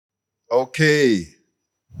Okay.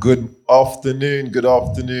 Good afternoon. Good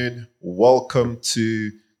afternoon. Welcome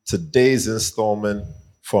to today's installment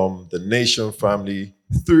from the Nation family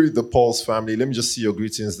through the Pulse family. Let me just see your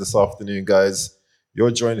greetings this afternoon, guys.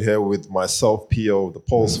 You're joined here with myself, P.O., the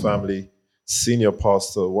Pulse family, senior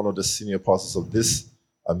pastor, one of the senior pastors of this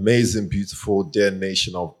amazing, beautiful, dear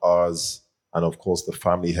nation of ours, and of course, the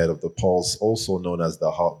family head of the Pulse, also known as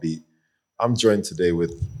the Heartbeat. I'm joined today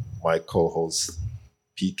with my co-host,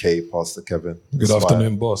 PK, Pastor Kevin. Good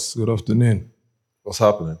afternoon, boss. Good afternoon. What's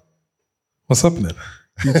happening? What's happening?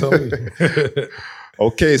 You tell me.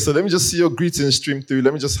 Okay, so let me just see your greetings stream through.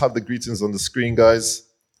 Let me just have the greetings on the screen, guys.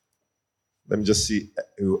 Let me just see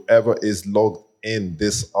whoever is logged in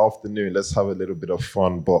this afternoon. Let's have a little bit of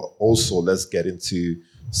fun, but also let's get into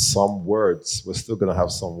some words. We're still going to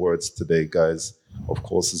have some words today, guys. Of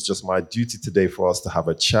course, it's just my duty today for us to have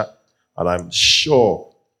a chat, and I'm sure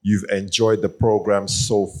you've enjoyed the program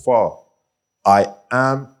so far. I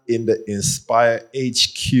am in the Inspire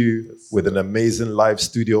HQ with an amazing live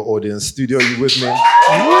studio audience. Studio, are you with me? Wow.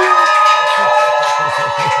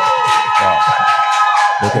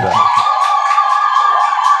 Look at that.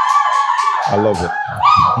 I love it.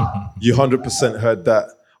 You 100% heard that.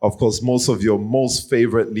 Of course, most of your most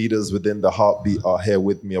favorite leaders within the Heartbeat are here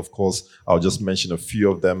with me. Of course, I'll just mention a few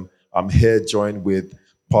of them. I'm here joined with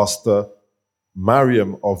Pastor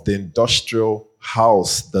Mariam of the Industrial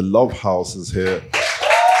House. The Love House is here.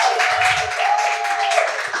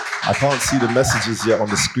 I can't see the messages yet on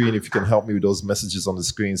the screen. If you can help me with those messages on the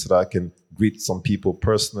screen so that I can greet some people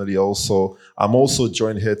personally also. I'm also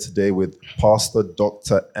joined here today with Pastor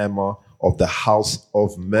Dr. Emma of the House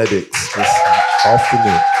of Medics this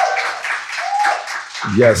afternoon.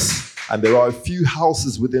 Yes, and there are a few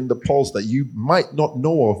houses within the Pulse that you might not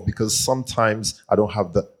know of because sometimes I don't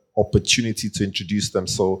have the opportunity to introduce them.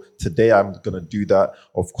 So today I'm going to do that.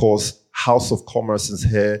 Of course, House of Commerce is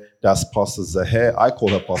here. That's Pastor Zaher. I call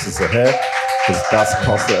her Pastor Zaher because that's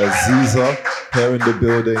Pastor Aziza here in the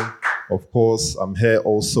building. Of course, I'm here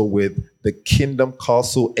also with the Kingdom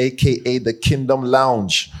Castle, aka the Kingdom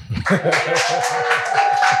Lounge.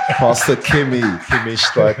 Pastor Kimmy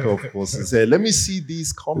Striker, of course, is here. Let me see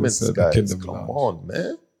these comments, guys. Come on,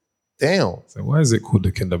 man. Damn. So why is it called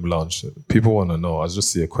the Kingdom Lounge? People want to know. I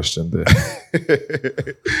just see a question there.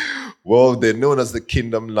 Well, they're known as the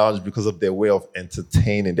Kingdom Lounge because of their way of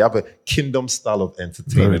entertaining. They have a kingdom style of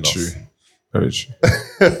entertaining. Very true.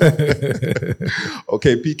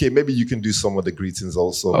 Okay, PK, maybe you can do some of the greetings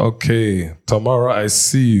also. Okay. Tamara, I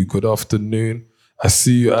see you. Good afternoon. I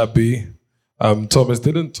see you, Abby. Thomas,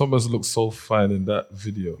 didn't Thomas look so fine in that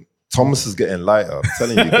video? Thomas is getting lighter, I'm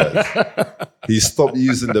telling you guys. He stopped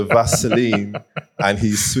using the Vaseline and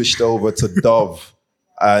he switched over to Dove.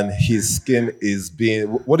 And his skin is being...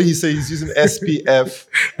 What did he say? He's using SPF.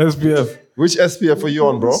 SPF. Which SPF are you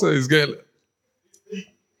on, bro? So he's getting...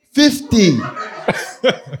 50.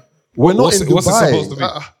 We're not in Dubai. What's it supposed to be?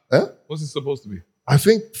 What's it supposed to be? I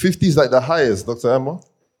think 50 is like the highest, Dr. Emma.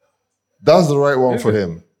 That's the right one for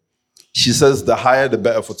him. She says the higher the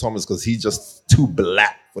better for Thomas because he's just too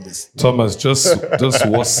black for this. Thomas, just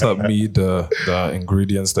WhatsApp me the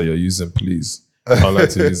ingredients that you're using, please. I'd like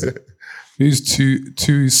to use it. Who's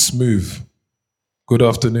too smooth? Good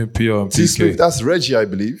afternoon, PR and PK. Too smooth, that's Reggie, I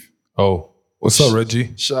believe. Oh, what's up,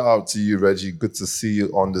 Reggie? Shout out to you, Reggie. Good to see you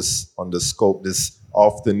on the scope this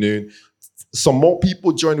afternoon. Some more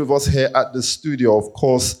people joined with us here at the studio. Of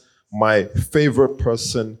course, my favorite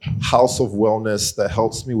person, House of Wellness, that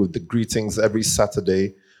helps me with the greetings every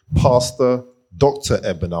Saturday. Pastor Dr.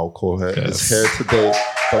 Eben, I'll call her, is here today.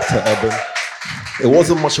 Dr. Eben. It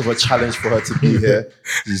wasn't much of a challenge for her to be here.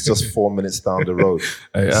 She's just 4 minutes down the road.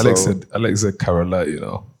 Hey, Alex said Carolite, you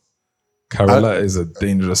know. Carolite is a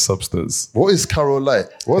dangerous substance. What is Carolite?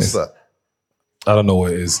 What's that? I don't know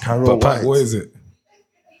what it is. But what is it?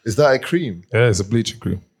 Is that a cream? Yeah, it's a bleaching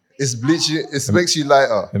cream. It's bleaching. It makes you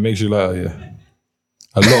lighter. It makes you lighter, yeah.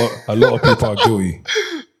 A lot of people are guilty.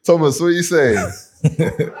 Thomas, what are you saying?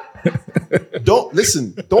 Don't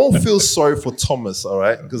feel sorry for Thomas, all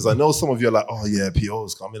right? Because I know some of you are like, oh yeah, P.O.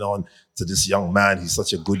 is coming on to this young man. He's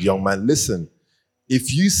such a good young man. Listen,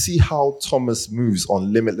 if you see how Thomas moves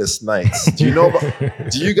on Limitless Nights, do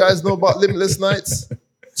you guys know about Limitless Nights?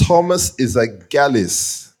 Thomas is a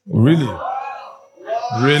gallus. Really?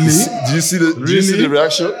 Really? Do you see the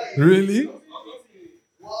reaction? Really?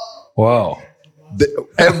 Wow.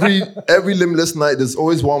 Every Limitless Night, there's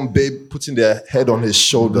always one babe putting their head on his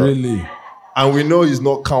shoulder. Really? And we know he's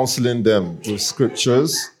not counseling them with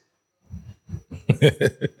scriptures.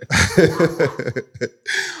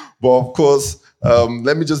 But of course,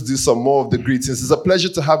 let me just do some more of the greetings. It's a pleasure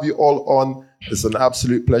to have you all on It's an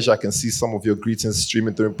absolute pleasure. I can see some of your greetings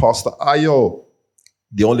streaming through. Pastor Ayo,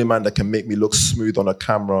 the only man that can make me look smooth on a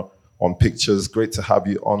camera, on pictures. Great to have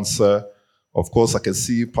you on, sir. Of course, I can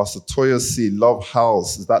see you, Pastor Toya C. Love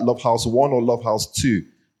House. Is that Love House 1 or Love House 2?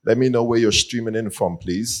 Let me know where you're streaming in from,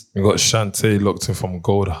 please. We got Shantae locked in from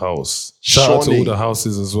Gold House. Shout out to all the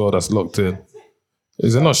houses as well that's locked in.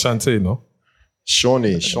 Is it not Shantae, no?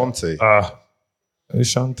 Shante. It's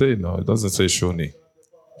Shantae, no. It doesn't say Shawnee.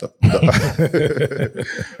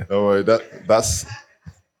 Don't worry, that's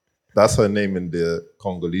her name in the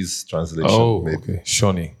Congolese translation. Oh, maybe. okay.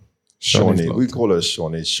 Shawnee. Shawnee. We call her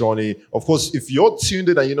Shawnee. Shawnee. Of course, if you're tuned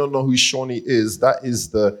in and you don't know who Shawnee is, that is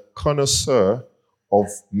the connoisseur of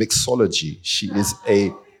mixology. She is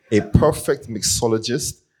a perfect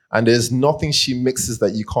mixologist, and there's nothing she mixes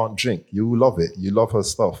that you can't drink. You love it. You love her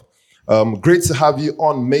stuff. Great to have you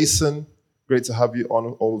on, Mason. Great to have you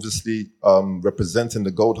on, obviously, representing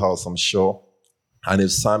the Gold House, I'm sure. And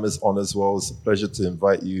if Sam is on as well, it's a pleasure to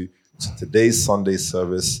invite you to today's Sunday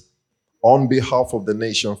service on behalf of the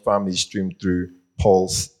Nation family streamed through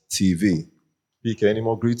Pulse TV. PK, any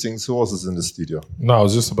more greetings? Who else is in the studio? No, I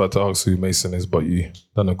was just about to ask who Mason is, but you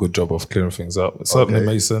done a good job of clearing things up. What's happening,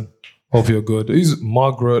 Mason? Hope you're good. Who's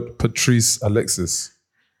Margaret Patrice Alexis?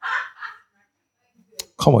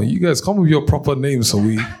 Come on, you guys, come with your proper names so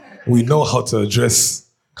we know how to address.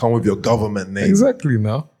 Come with your government name. Exactly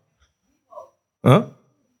now. Huh?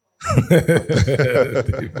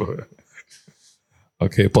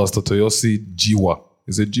 Okay, Pastor Toyosi Jiwa.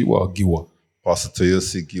 Is it Jiwa or Giwa? Pastor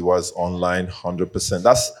Toyosi Giwa is online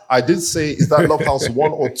 100%. I did say, is that Love House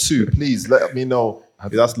 1 or 2? Please let me know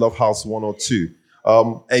if that's Love House 1 or 2.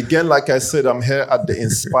 Again, like I said, I'm here at the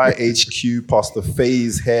Inspire HQ. Pastor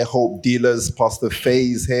Faze here, Hope Dealers. Pastor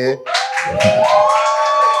Faze here.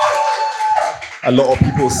 A lot of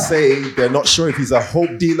people say they're not sure if he's a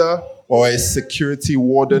Hope dealer or a security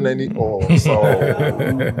warden anymore. So,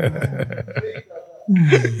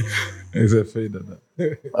 is it Faye Dada?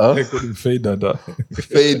 I couldn't Faye Dada.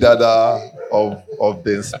 Faye Dada of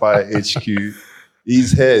the Inspire HQ.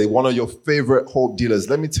 He's here, one of your favorite Hope dealers.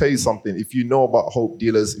 Let me tell you something. If you know about Hope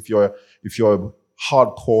dealers, if you're a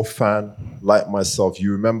hardcore fan like myself,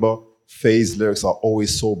 you remember Faye's lyrics are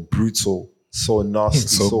always so brutal, so nasty,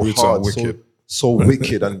 so brutal, hard, and wicked. So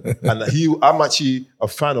wicked. And I'm actually a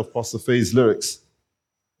fan of Pastor Faye's lyrics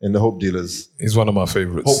in the Hope Dealers. He's one of my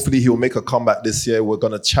favorites. Hopefully he'll make a comeback this year. We're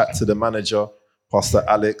going to chat to the manager, Pastor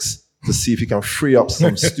Alex, to see if he can free up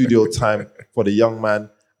some studio time for the young man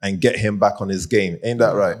and get him back on his game. Ain't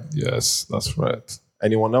that right? Yes, that's right.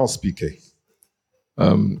 Anyone else, PK?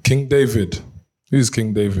 King David. Who's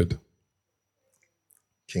King David?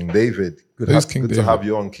 King David. Good to have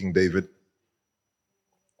you on, King David.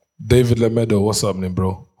 David Lemedo, what's happening,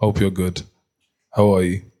 bro? Hope you're good. How are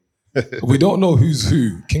you? We don't know who's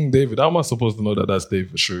who. King David. How am I supposed to know that that's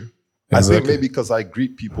David? True. Exactly. I think maybe because I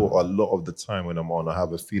greet people a lot of the time when I'm on, I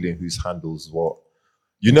have a feeling whose handles what.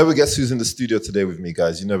 You never guess who's in the studio today with me,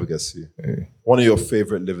 guys. You never guess who. Hey. One of your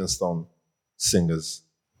favorite Livingstone singers.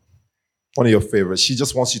 One of your favorites. She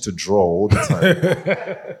just wants you to draw all the time.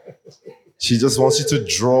 She just wants you to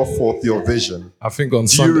draw forth your vision. I think on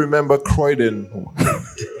Sunday. Do you remember Croydon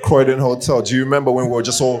Hotel? Do you remember when we were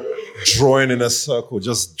just all drawing in a circle,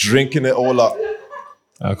 just drinking it all up?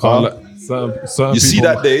 I can't some you see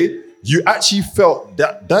that day, you actually felt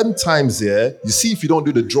that them times, yeah, you see if you don't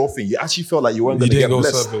do the draw thing, you actually felt like you weren't going to get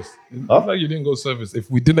blessed. Service. Huh? Like you didn't go service. If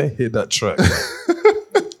we didn't hear that track.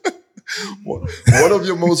 One of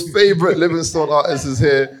your most favorite Livingstone artists is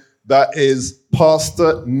here. That is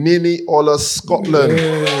Pastor Nini Ola Scotland.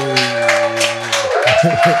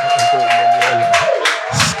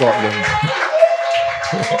 Scotland.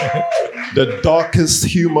 The darkest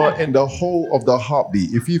humor in the whole of the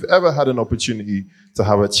heartbeat. If you've ever had an opportunity to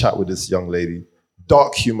have a chat with this young lady,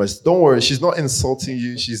 dark humor. Don't worry, she's not insulting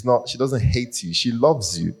you. She doesn't hate you. She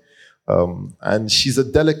loves you. And she's a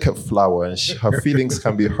delicate flower, and her feelings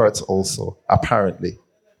can be hurt also, apparently.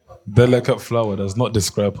 Delicate flower does not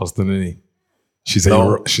describe Pastor Nini. She's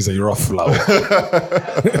a rough flower.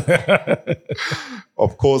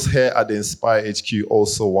 Of course, here at the Inspire HQ,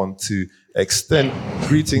 also want to extend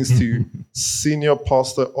greetings to senior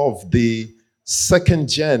pastor of the second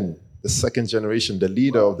generation, the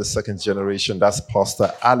leader of the second generation. That's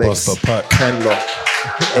Pastor Alex Kenlock,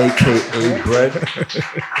 a.k.a. Bread,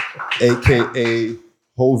 a.k.a.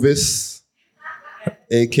 Hovis,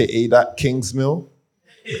 a.k.a. that Kingsmill.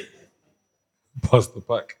 Pastor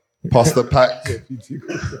Pack.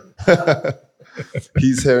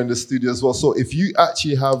 He's here in the studio as well. So if you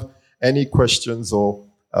actually have any questions or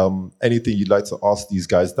anything you'd like to ask these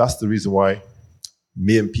guys, that's the reason why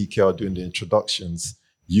me and PK are doing the introductions,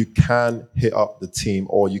 you can hit up the team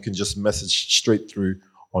or you can just message straight through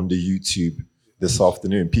on the YouTube this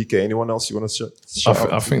afternoon. PK, anyone else you want to shout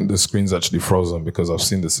out? I think the screen's actually frozen because I've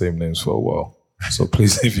seen the same names for a while. So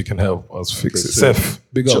please, if you can help us fix it. Seth,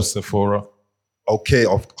 big up Sephora. Okay,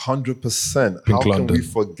 100%. How can we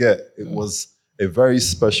forget? It was a very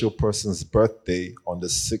special person's birthday on the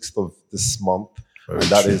 6th of this month. And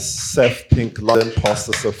that is Seth Pink London,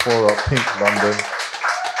 Pastor Sephora Pink London.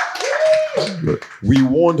 We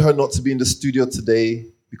warned her not to be in the studio today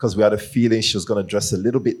because we had a feeling she was going to dress a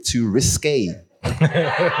little bit too risque.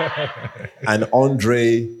 And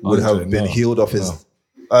Andre would have been healed of his...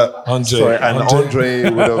 Andre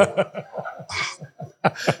would have...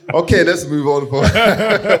 Okay, let's move on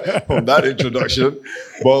from that introduction.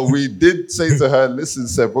 But we did say to her, listen,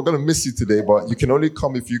 Seth, we're going to miss you today, but you can only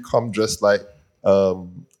come if you come dressed like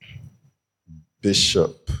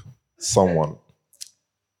Bishop someone.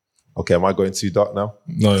 Okay, am I going too dark now?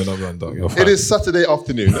 No, you're not going dark. You're fine. It is Saturday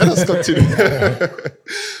afternoon. Let us continue. I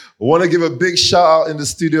want to give a big shout out in the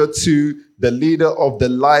studio to the leader of the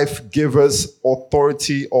Life Givers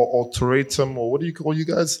Authority or Authoritum, or what do you call you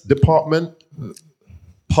guys? Department?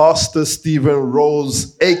 Pastor Stephen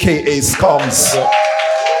Rose, a.k.a. Scums.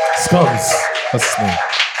 Scums. That's his name.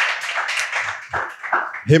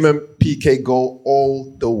 Him and PK go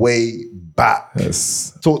all the way back.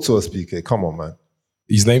 Yes. Talk to us, PK. Come on, man.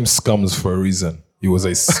 His name's Scums for a reason. He was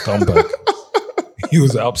a scumbag. He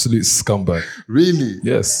was an absolute scumbag. Really?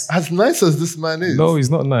 Yes. As nice as this man is. No, he's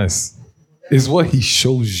not nice. It's what he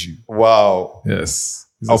shows you. Wow. Yes.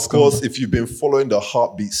 Of course, if you've been following the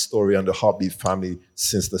Heartbeat story and the Heartbeat family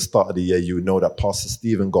since the start of the year, you know that Pastor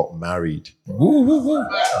Stephen got married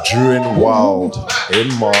during Wild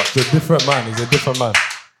in March. He's a different man.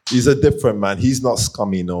 He's a different man. He's not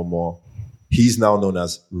scummy no more. He's now known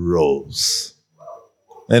as Rose.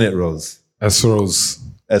 Ain't it, Rose? S. Rose.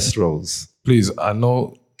 S. Rose. Please, I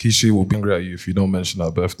know Kishi will be angry at you if you don't mention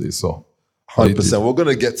her birthday, so. 100%. We're going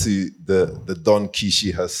to get to the Don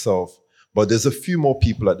Kishi herself. But there's a few more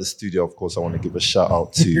people at the studio, of course, I want to give a shout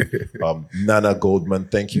out to. Nana Goldman,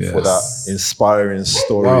 thank you for that inspiring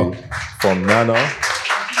story from Nana.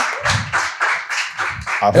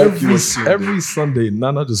 I hope every Sunday,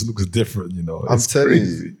 Nana just looks different, you know. I'm telling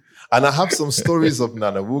you. And I have some stories of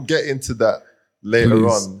Nana. We'll get into that later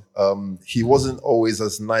on. He wasn't always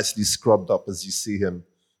as nicely scrubbed up as you see him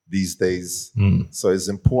these days. So it's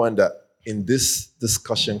important that in this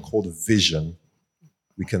discussion called Vision,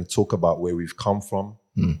 we can talk about where we've come from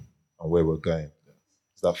and where we're going.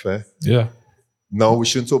 Is that fair? Yeah. No, we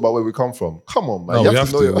shouldn't talk about where we come from. Come on, man. No, we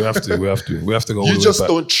have to go. You just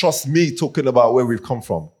don't trust me talking about where we've come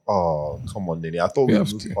from. Oh, come on, Nini. I thought we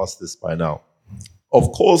moved past this by now.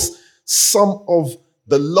 Of course, some of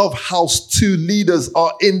the Love House 2 leaders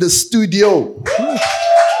are in the studio.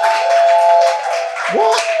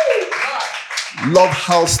 What? Love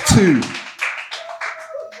House 2.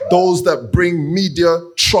 Those that bring media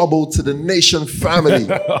trouble to the nation family.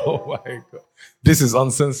 Oh my God. This is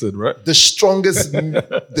uncensored, right? The strongest,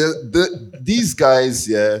 these guys,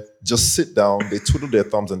 just sit down, they twiddle their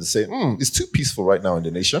thumbs and they say, it's too peaceful right now in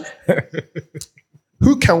the nation.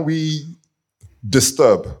 Who can we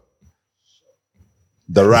disturb?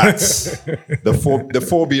 The rats. the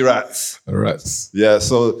 4B rats. The rats. Yeah,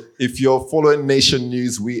 so if you're following Nation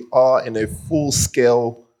News, we are in a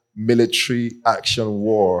full-scale military action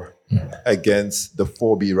war against the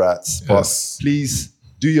 4B rats. But please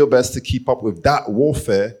do your best to keep up with that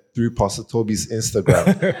warfare through Pastor Toby's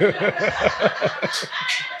Instagram.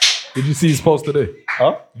 Did you see his post today?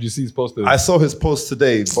 Huh? Did you see his post today? I saw his post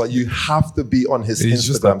today, but you have to be on his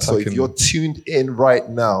Instagram. So if you're tuned in right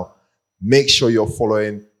now, make sure you're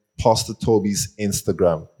following Pastor Toby's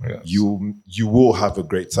Instagram. Yes. You will have a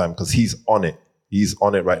great time because he's on it. He's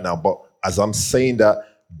on it right now. But as I'm saying that,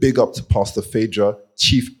 big up to Pastor Phaedra,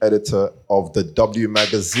 chief editor of the W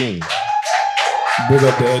Magazine. Big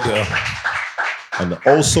up the editor. And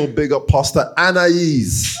also big up Pastor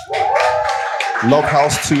Anais, Love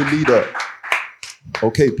House 2 leader.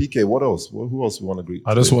 Okay, PK, what else? Who else we want to greet?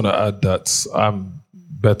 I just want to add that I'm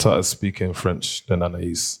better at speaking French than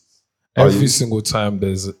Anais. Every single time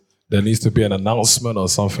there needs to be an announcement or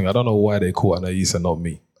something. I don't know why they call Anais and not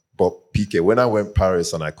me. But PK, when I went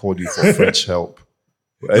Paris and I called you for French help.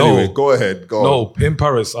 Anyway, go ahead. No, in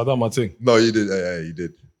Paris, I done my thing. No, you did. Yeah, you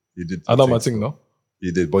did. You did. I done my thing, no?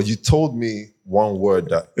 You did. But you told me one word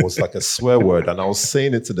that was like a swear word, and I was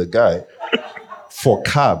saying it to the guy for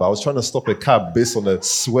cab. I was trying to stop a cab based on a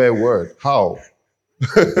swear word. How?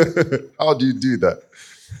 How do you do that?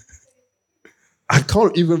 I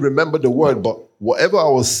can't even remember the word, but whatever I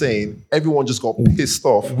was saying, everyone just got pissed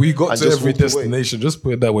off. We got and to just every walked away. destination. Just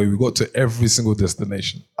put it that way. We got to every single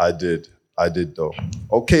destination. I did though.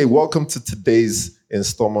 Okay, welcome to today's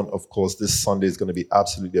installment. Of course, this Sunday is going to be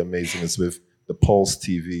absolutely amazing. It's with the Pulse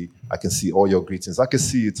TV. I can see all your greetings. I can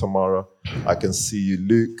see you, Tamara. I can see you,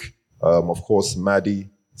 Luke. Of course, Maddie.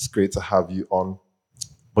 It's great to have you on.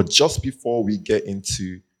 But just before we get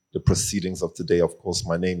into the proceedings of today, of course,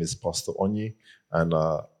 my name is Pastor Onyi, and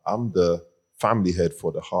I'm the family head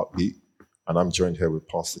for the Heartbeat, and I'm joined here with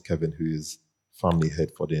Pastor Kevin, who is family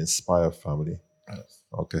head for the Inspire family.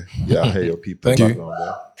 Okay. Yeah, I hear your people. Thank you.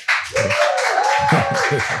 There.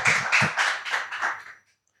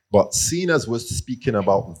 But seeing as we're speaking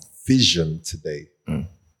about vision today,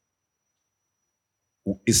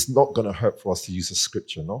 it's not going to hurt for us to use a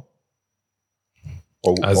scripture, no?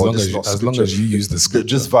 As long as you use the scripture.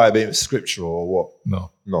 Just vibe scripture or what?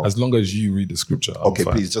 No. As long as you read the scripture. I'm okay,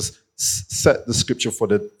 fine. please just set the scripture for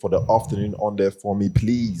the afternoon on there for me,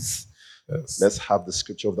 please. Yes. Let's have the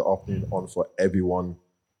scripture of the afternoon on for everyone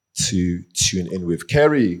to tune in with.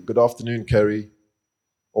 Kerry, good afternoon, Kerry.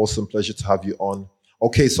 Awesome, pleasure to have you on.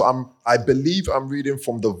 Okay, so I believe I'm reading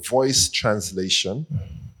from the Voice translation.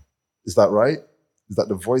 Is that right? Is that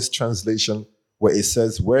the Voice translation where it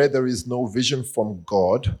says, where there is no vision from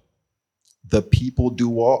God, the people do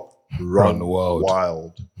what? Run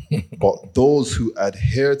wild. But those who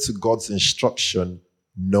adhere to God's instruction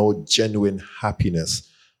know genuine happiness.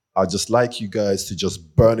 I'd just like you guys to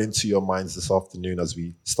just burn into your minds this afternoon as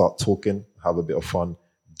we start talking, have a bit of fun.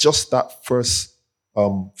 Just that first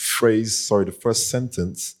the first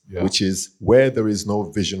sentence, which is, where there is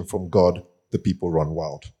no vision from God, the people run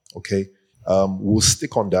wild. Okay? We'll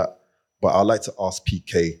stick on that, but I'd like to ask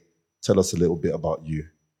PK, tell us a little bit about you,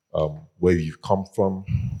 where you've come from,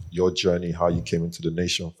 your journey, how you came into the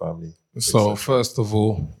Nation family. So first of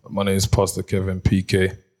all, my name is Pastor Kevin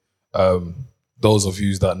PK. Those of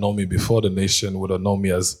you that know me before the Nation would have known me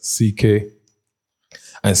as CK.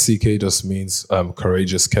 And CK just means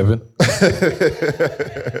courageous Kevin.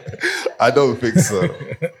 I don't think so.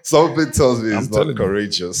 Something tells me it's not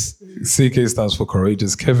courageous. CK stands for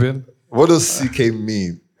courageous Kevin. What does CK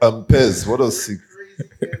mean? Pez, what does CK?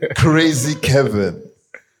 Crazy Kevin.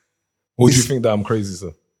 Would you think that I'm crazy,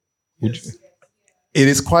 sir? It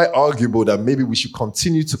is quite arguable that maybe we should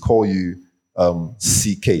continue to call you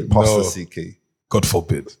CK, Pastor CK. God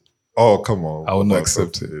forbid. Oh, come on. I will not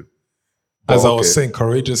accept it. As I was saying,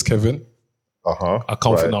 courageous Kevin. I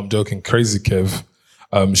can't think I'm joking. Crazy Kev.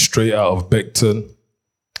 Straight out of Beckton,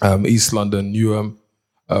 East London, Newham.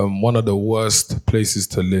 One of the worst places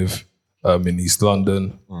to live in East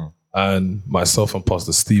London. And myself and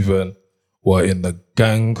Pastor Stephen were in the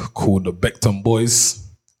gang called the Beckton Boys.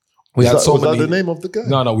 Was that the name of the gang?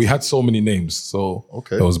 No, we had so many names. So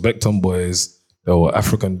there was Beckton Boys, there were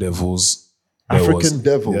African Devils.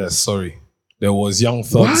 Devils? Yeah, sorry. There was Young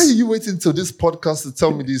Thugs. Why are you waiting till this podcast to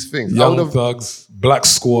tell me these things? Young Thugs, Black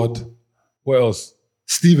Squad. What else?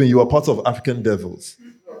 Stephen, you were part of African Devils.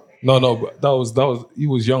 No, but that was he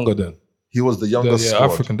was younger then. He was the youngest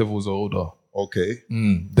squad. African Devils are older. Okay.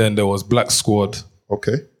 Then there was Black Squad.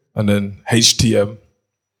 Okay. And then HTM.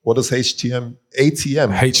 What does HTM?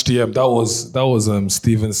 ATM? HTM, that was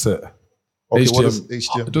Stephen's set. Okay, HTM, what does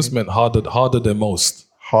HTM it just meant harder than most.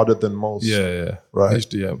 Harder than most? Yeah. Right.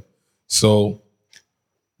 HTM. So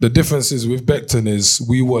the difference is with Beckton is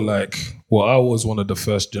we were I was one of the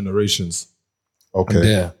first generations. Okay.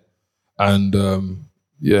 There. And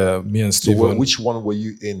me and Stephen. So which one were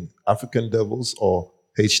you in? African Devils or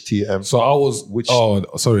HTM? So I was,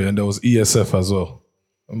 and there was ESF as well.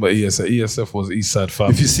 But ESF was East Side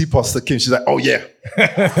Family. If you see Pastor Kim, she's like, oh yeah.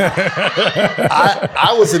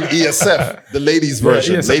 I was in ESF, the ladies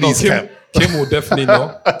version, ladies camp. Kim will definitely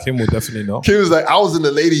know. Kim was like, I was in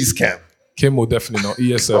the ladies camp. Kim will definitely know.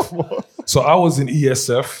 ESF. So I was in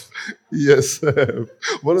ESF. ESF.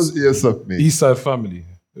 What does ESF mean? East Side Family.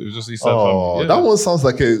 It was just East Side Family. Yeah. That one sounds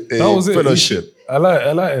like a fellowship.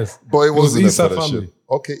 LIS. But it wasn't East a Side fellowship. Family.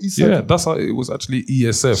 Okay, East Side. Yeah, that's how it was actually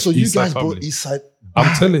ESF. So you guys brought East Side.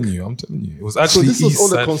 I'm telling you. It was actually East Side. So this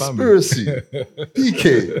was all a conspiracy.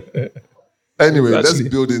 PK. Anyway, let's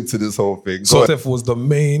build into this whole thing. So ESF was the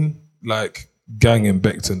main gang in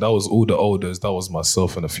Beckton. That was all the elders. That was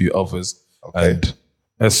myself and a few others. Okay. And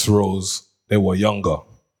S-Rose, they were younger.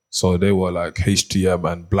 So they were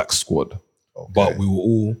HTM and Black Squad. Okay. But we were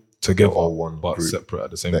all together, but group. Separate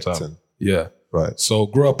at the same time. Yeah. Right. So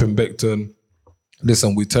grew up in Beckton.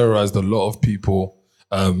 Listen, we terrorized a lot of people.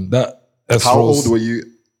 How old were you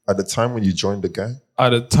at the time when you joined the gang? At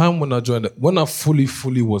the time when I joined when I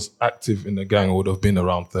fully was active in the gang, I would have been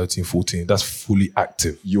around 13, 14. That's fully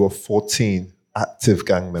active. You were 14 active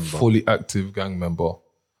gang member. Fully active gang member.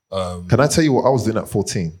 Can I tell you what I was doing at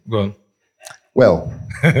 14? Go on. Well,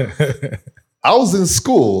 I was in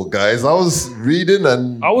school, guys. I was reading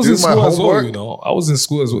and I was doing in school my as well, homework. you know. I was in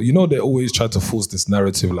school as well. You know, they always try to force this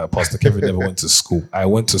narrative like Pastor Kevin never went to school. I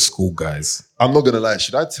went to school, guys. I'm not going to lie.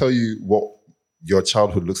 Should I tell you what your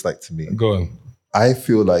childhood looks like to me? Go on. I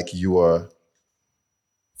feel like you were,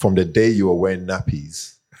 from the day you were wearing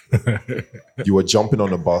nappies, you were jumping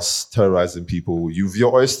on a bus, terrorizing people. You've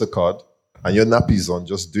your Oyster card and your nappies on,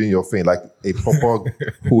 just doing your thing like a proper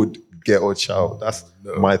hood ghetto child. That's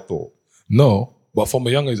my thought. No, but from a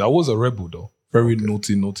young age, I was a rebel though. Very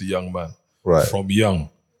naughty young man. Right. From young.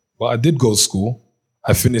 But I did go to school.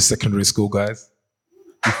 I finished secondary school, guys.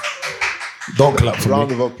 Don't clap for Round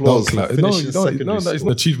me. of applause. Don't clap. For No, finishing you don't. secondary No, that is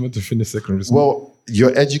school. an achievement to finish secondary school. Well,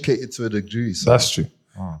 you're educated to a degree. So. That's true.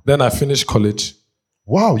 Then I finished college.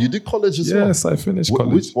 Wow, you did college as well? Yes, I finished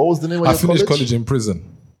college. What was the name of your college? I finished college in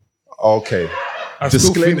prison. Okay. I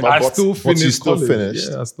Disclaimer, still but you finished still college.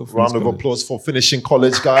 finished. Yeah, I still finished Round of college. applause for finishing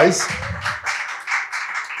college, guys.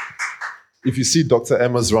 If you see Dr.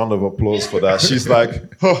 Emma's round of applause for that, she's like,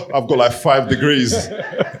 oh, I've got like 5 degrees.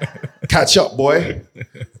 Catch up, boy.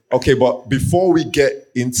 Okay, but before we get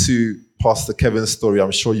into Pastor Kevin's story,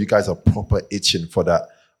 I'm sure you guys are proper itching for that.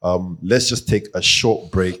 Let's just take a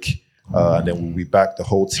short break and then we'll be back. The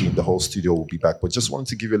whole team, the whole studio will be back. But just wanted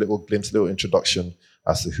to give you a little glimpse, a little introduction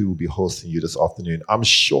as to who will be hosting you this afternoon. I'm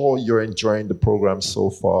sure you're enjoying the program so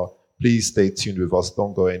far. Please stay tuned with us.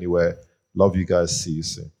 Don't go anywhere. Love you guys. See you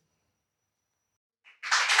soon.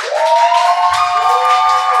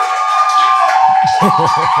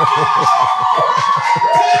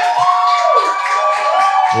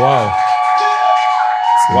 Wow.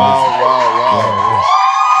 Wow.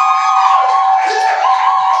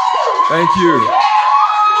 Thank you.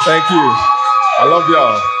 I love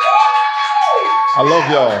y'all.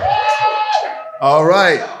 All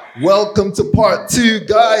right. Welcome to part 2,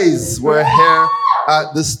 guys. We're here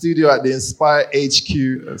at the studio at the Inspire HQ.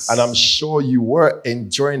 Yes. And I'm sure you were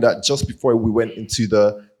enjoying that just before we went into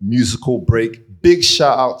the musical break. Big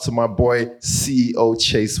shout out to my boy, CEO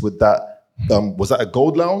Chase, with that. Was that a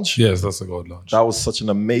Gold Lounge? Yes, that's a Gold Lounge. That was such an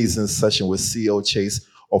amazing session with CEO Chase.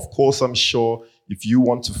 Of course, I'm sure if you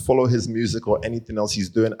want to follow his music or anything else he's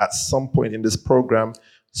doing at some point in this program,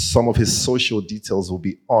 some of his social details will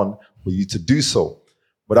be on for you to do so.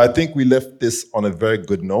 But I think we left this on a very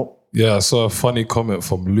good note. Yeah, I saw a funny comment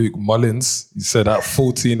from Luke Mullins. He said at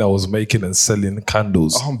 14, I was making and selling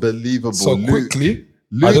candles. Unbelievable. So quickly,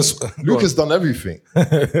 Luke has done everything.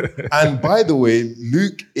 And by the way,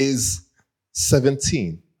 Luke is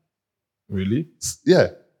 17. Really? Yeah.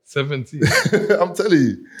 17. I'm telling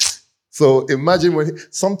you. So imagine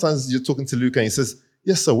sometimes you're talking to Luke and he says,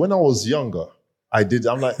 yes, sir, when I was younger, I did.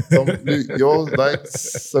 I'm like, Luke, you're like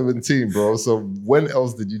 17, bro. So when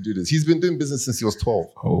else did you do this? He's been doing business since he was 12.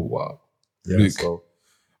 Oh, wow. Yeah, Luke, so,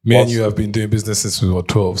 me and you have been doing business since we were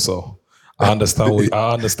 12, so I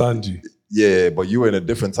understand you. Yeah, but you were in a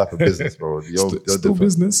different type of business, bro. You're Still different.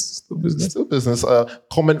 business. Still business.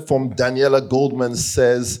 Comment from Daniela Goldman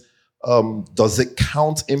says, does it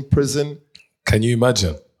count in prison? Can you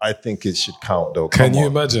imagine? I think it should count, though. Can you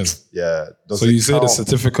imagine? Yeah. So you say the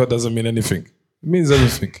certificate doesn't mean anything? It means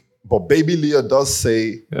everything. But Baby Leah does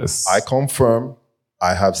say, yes, I confirm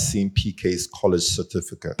I have seen PK's college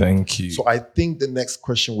certificate. Thank you. So I think the next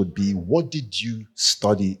question would be, what did you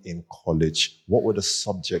study in college? What were the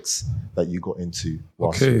subjects that you got into?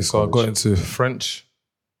 Okay, so I got into French.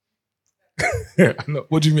 No,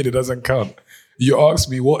 what do you mean it doesn't count? You asked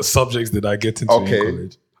me what subjects did I get into in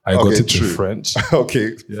college. I got into French.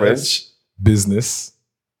 Okay, yes. French. Business.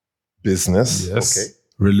 Yes. Okay.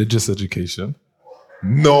 Religious education.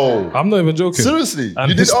 No. I'm not even joking. Seriously? And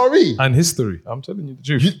you did RE? And history. I'm telling you the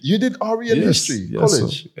truth. You did RE and history?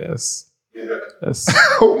 College? Yes.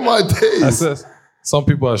 Oh my days. I said, some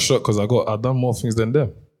people are shocked because I've done more things than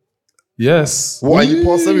them. Yes. What? You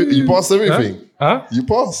passed everything? You passed everything? Huh? You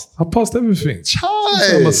passed? I passed everything.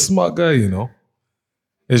 Chai. I'm a smart guy, you know.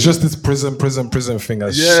 It's just this prison thing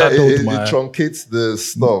has shadowed it truncates the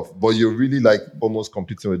stuff, but you're really like almost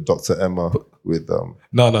competing with Dr. Emma with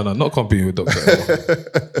No, not competing with Dr. Emma.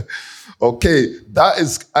 Okay, that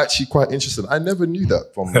is actually quite interesting. I never knew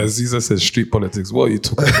that from Aziza says street politics. What are you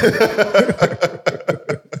talking about?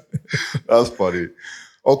 That's funny.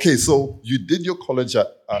 Okay, so you did your college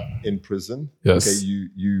in prison. Yes. Okay,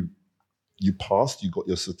 you passed, you got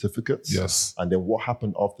your certificates. Yes. And then what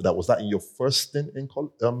happened after that? Was that in your first stint in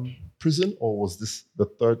prison, or was this the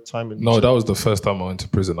third time in No, that was the first time I went to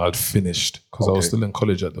prison. I'd finished because I was still in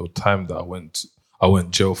college at the time that I went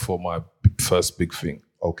jail for my first big thing.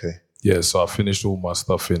 Okay. Yeah, so I finished all my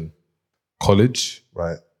stuff in college.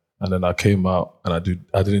 Right. And then I came out and I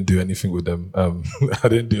didn't do anything with them. I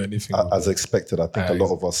didn't do anything. As expected, I think a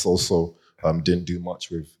lot of us also didn't do much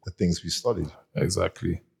with the things we studied.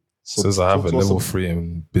 Exactly. So says I have a level 3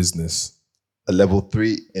 in business. A level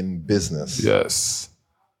 3 in business? Yes.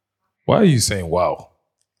 Why are you saying wow?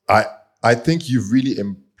 I think you've really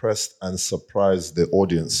impressed and surprised the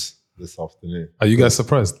audience this afternoon. Are you guys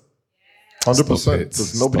surprised? 100%,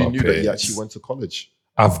 because nobody knew that he actually went to college.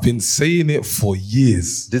 I've been saying it for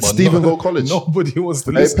years. Did Stephen go to college? Nobody wants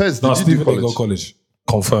to listen. Hey, Pez, no, Stephen didn't go to college.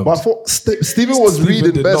 Confirmed. But I thought Stephen was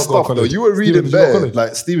reading bare stuff though. You were reading bare.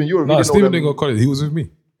 Like Stephen, you were reading. No, Stephen didn't go to college. He was with me.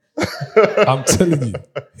 I'm telling you.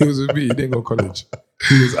 He was with me. He didn't go to college.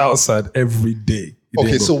 He was outside every day.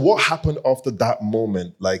 Okay, so what happened after that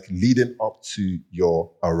moment, like leading up to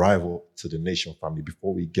your arrival to the Nation family,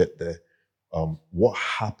 before we get there? What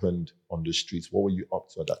happened on the streets? What were you up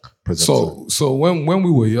to at that present time? So when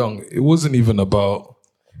we were young, it wasn't even about,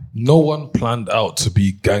 no one planned out to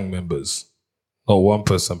be gang members. Not one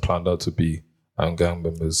person planned out to be gang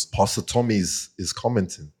members. Pastor Tommy is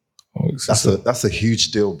commenting. Oh, that's a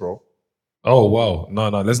huge deal, bro. Oh, wow. No,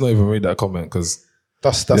 let's not even read that comment because...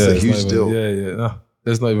 That's a huge deal. Yeah. No,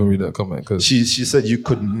 let's not even read that comment because... She said you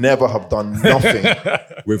could never have done nothing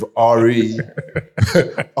with RE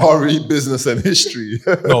business and history.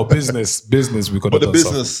 No, business we could have done. But the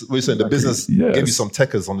business, we're saying the business gave you some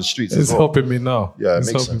techers on the streets. It's helping me now. Yeah,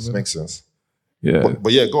 it makes sense. Yeah.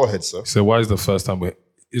 But yeah, go ahead, sir. So why is the first time?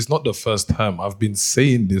 It's not the first time. I've been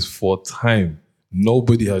saying this for time.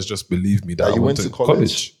 Nobody has just believed me that I went to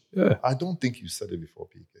college. Yeah. I don't think you said it before,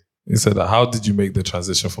 PK. He said, how did you make the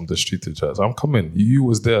transition from the street to church? I'm coming. You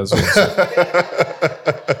was there as well.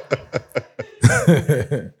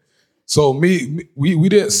 So we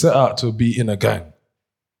didn't set out to be in a gang.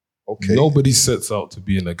 Okay. Nobody sets out to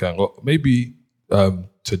be in a gang. Or maybe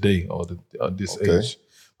today or at this age.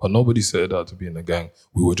 But nobody set out to be in a gang.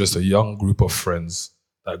 We were just a young group of friends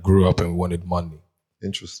that grew up and wanted money.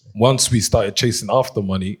 Interesting. Once we started chasing after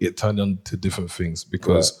money, it turned into different things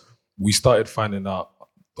because we started finding out,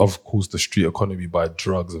 of course, the street economy by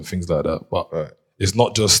drugs and things like that. But it's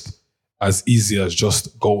not just as easy as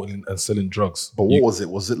just going and selling drugs. But what was it?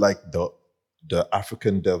 Was it like the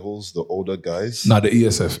African Devils, the older guys? Nah, the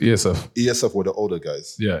ESF. ESF were the older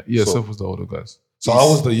guys. Yeah, ESF was the older guys. So I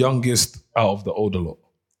was the youngest out of the older lot.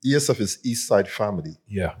 ESF is East Side Family.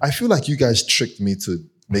 Yeah. I feel like you guys tricked me to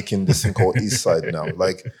making this thing called East Side now.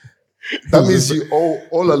 Like, that means you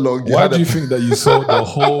all along... Why do you think that you saw the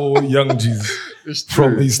whole young G's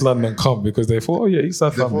from East London come? Because they thought, East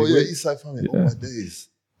Side Family. East Side Family. Yeah. Oh, my days.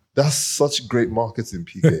 That's such great marketing,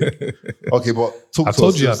 PK. Okay, but talk to us. I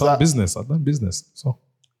told you I've done business. So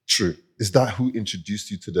true. Is that who introduced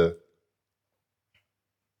you to the...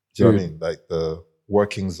 Do you know what I mean? Like the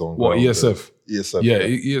workings on... What, ESF? ESF. Yeah,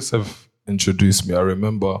 ESF introduced me. I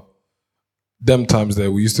remember them times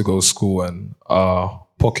there we used to go to school and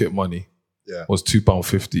pocket money was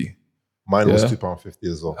 £2.50. Mine was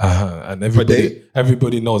 £2.50 as well. And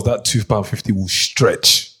everybody knows that £2.50 will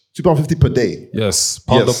stretch. £2.50 per day? Yes.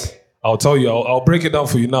 I'll tell you, I'll break it down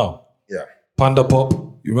for you now. Yeah. Panda Pop.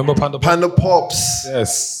 You remember Panda Pop? Panda Pops.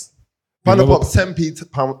 Yes. Panda Pop,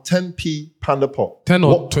 10p Panda Pop. 10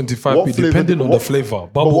 or 25p, depending on the flavor.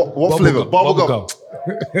 What flavor? Bubblegum.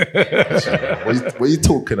 What are you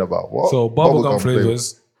talking about? What? So bubblegum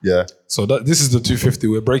flavors. Yeah. So this is the 250.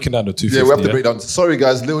 We're breaking down the 250. Yeah, we have to break down. Sorry,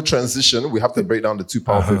 guys, little transition. We have to break down the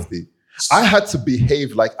 £2.50. I had to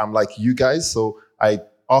behave like I'm like you guys, so I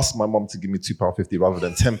asked my mom to give me £2.50 rather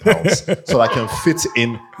than £10, so I can fit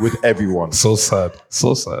in with everyone. So sad.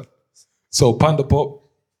 So Panda Pop.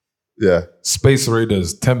 Yeah. Space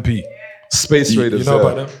Raiders, 10p. Space Raiders. You know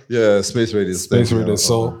about them? Yeah, Space Raiders. Space Raiders.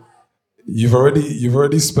 So you've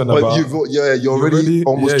already spent about... You're already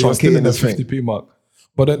almost truncating the 50p mark.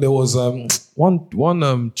 But then there was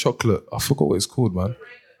one chocolate. I forgot what it's called, man.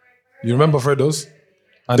 You remember Freddo's?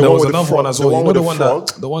 And there was another one as well. You know the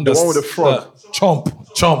one with the frog?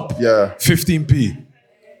 Chomp. Yeah. 15p.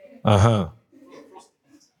 Huh?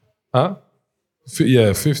 Yeah,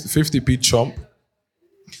 50p Chomp.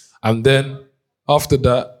 And then after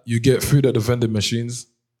that, you get food at the vending machines.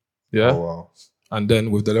 Yeah. Oh, wow. And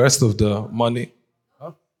then with the rest of the money,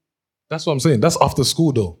 that's what I'm saying. That's after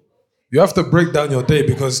school, though. You have to break down your day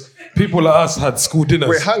because people like us had school dinners.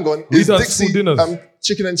 Wait, hang on. We did school dinners.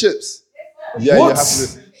 Chicken and chips. Yeah,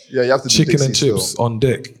 what? You have to do chicken Dixie and chips still. on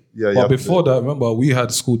deck. Yeah, but before that, remember, we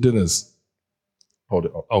had school dinners. Hold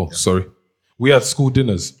it up. Oh, sorry. We had school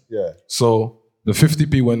dinners. Yeah. So the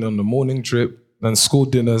 50p went on the morning trip. And school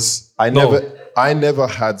dinners. I never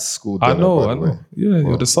had school dinner. I know. Yeah,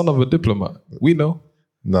 you're the son of a diplomat. We know.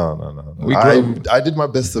 No. I did my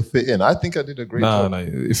best to fit in. I think I did a great job. No.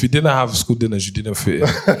 If you didn't have school dinners, you didn't fit in.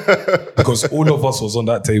 Because all of us was on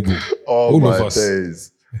that table. All my of us.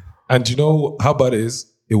 Days. And you know how bad it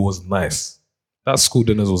is? It was nice. That school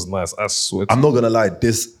dinners was nice. I swear. I'm not gonna lie.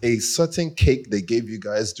 There's a certain cake they gave you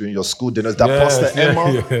guys during your school dinners that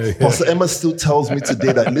Pastor Emma still tells me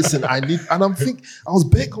today that listen, I was a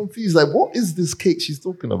bit confused. Like, what is this cake she's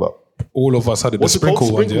talking about? All of us had it. The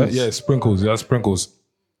sprinkle one, yeah, sprinkles. Yeah, sprinkles.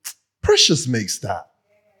 Precious makes that.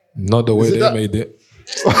 Not the way they made it.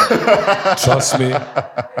 Trust me.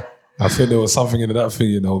 I think there was something in that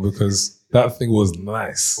thing, because that thing was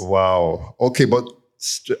nice. Wow. Okay, but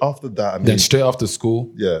straight after that, then straight after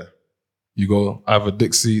school, you go either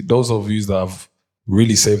Dixie. Those of you that have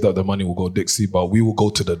really saved up the money will go Dixie, but we will go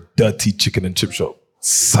to the dirty chicken and chip shop,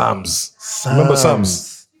 Sam's. Remember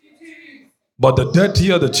Sam's? But the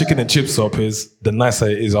dirtier the chicken and chip shop is, the nicer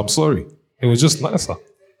it is. I'm sorry, it was just nicer.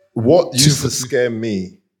 What used to scare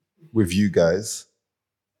me with you guys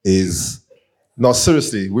is, no,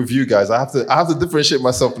 seriously, with you guys, I have to differentiate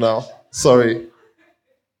myself now. Sorry.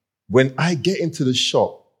 When I get into the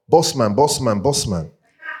shop, boss man,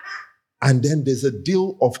 and then there's a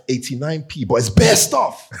deal of 89p, but it's bare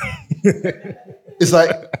stuff. It's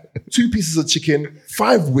like 2 pieces of chicken,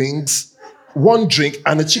 5 wings, 1 drink,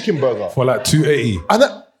 and a chicken burger. For like 280. And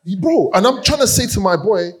I'm trying to say to my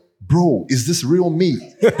boy, bro, is this real meat?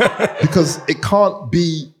 Because it can't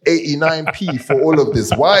be 89p for all of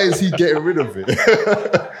this. Why is he getting rid of it?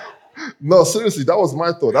 No, seriously, that was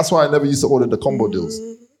my thought. That's why I never used to order the combo deals.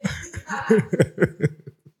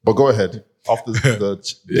 But go ahead. After the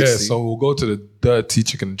so we'll go to the dirty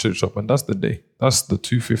chicken and chip shop, and that's the day. That's the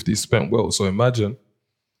 250 spent well. So imagine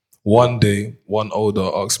one day, one older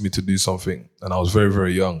asked me to do something, and I was very,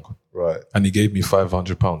 very young. Right. And he gave me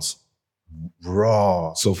 £500.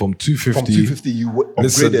 Raw. So from 250, you upgraded.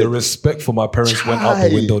 Listen, the respect for my parents went out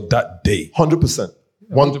the window that day. 100%.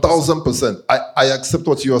 1,000%. I accept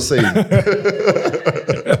what you are saying.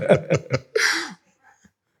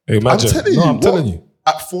 Imagine. I'm telling you.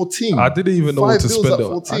 At 14. I didn't even know what to spend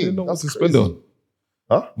on. I didn't know what to spend on.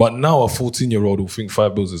 Huh? But now a 14-year-old will think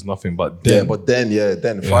 5 bills is nothing. But then,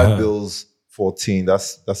 then 5 bills, 14.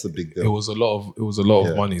 That's a big deal. It was a lot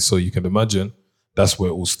of money. So you can imagine that's where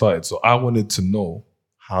it all started. So I wanted to know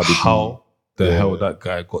how the hell that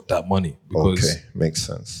guy got that money. Because, makes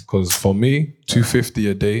sense. Because for me, 250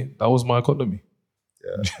 a day, that was my economy.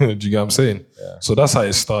 Yeah. Do you get what I'm saying? Yeah. So that's how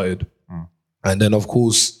it started. And then, of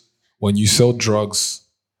course, when you sell drugs,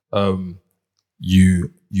 you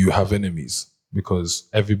have enemies because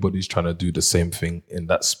everybody's trying to do the same thing in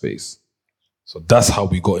that space. So that's how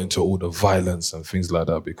we got into all the violence and things like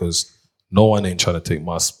that, because no one ain't trying to take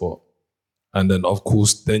my spot. And then, of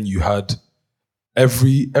course, then you had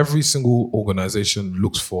every single organization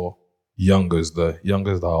looks for youngers, the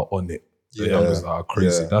youngers that are on it, the youngers that are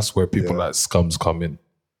crazy. That's where people like Scums come in.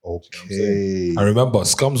 Okay. I remember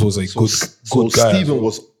Scums was a good guy. Stephen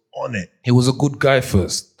was on it. He was a good guy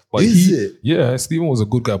first. But Yeah, Stephen was a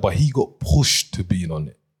good guy, but he got pushed to being on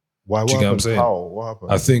it. Why? Do you get what I'm saying? How? What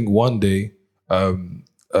happened? I think one day,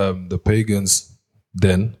 the pagans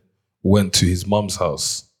then went to his mum's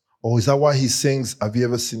house. Oh, is that why he sings, have you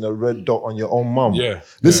ever seen a red dot on your own mum? Yeah.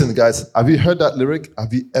 Listen, guys, have you heard that lyric?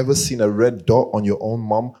 Have you ever seen a red dot on your own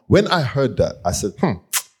mum? When I heard that, I said,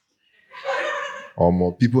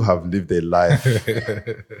 more people have lived their life.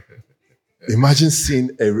 Imagine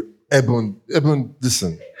seeing a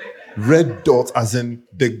listen, red dot as in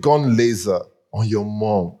the gun laser on your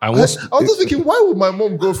mom. I was just thinking, why would my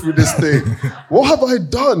mom go through this thing? What have I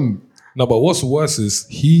done? No, but what's worse is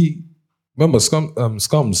remember Scums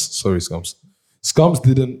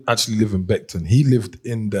didn't actually live in Beckton. He lived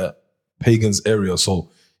in the pagans area. So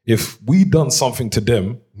if we done something to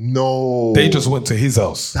them, they just went to his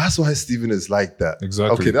house. That's why Stephen is like that.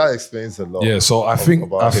 Exactly. Okay, that explains a lot. Yeah, so I think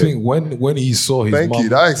when he saw his Thank you.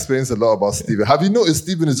 That explains a lot about Stephen. Have you noticed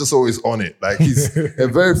Stephen is just always on it? Like, he's a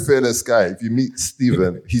very fearless guy. If you meet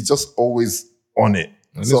Stephen, he's just always on it.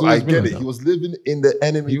 And so I get it. He was living in the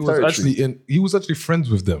enemy territory. He was actually friends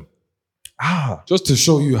with them. Just to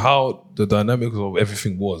show you how the dynamics of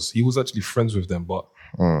everything was. He was actually friends with them, but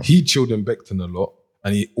he chilled in Beckton a lot.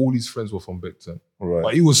 And all his friends were from Beckton. Right.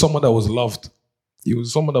 But he was someone that was loved. He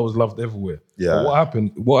was someone that was loved everywhere. Yeah.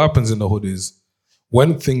 But what happens in the hood is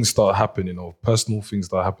when things start happening or personal things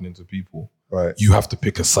start happening to people, right, you have to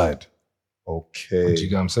pick a side. Okay. Do you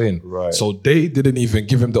get what I'm saying? Right. So they didn't even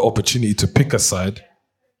give him the opportunity to pick a side.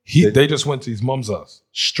 They just went to his mum's house.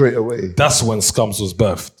 Straight away. That's when Scums was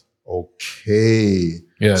birthed. Okay.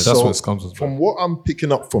 Yeah, that's what it comes with. From what I'm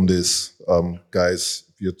picking up from this, guys,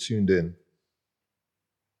 if you're tuned in,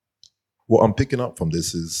 what I'm picking up from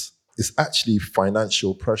this is it's actually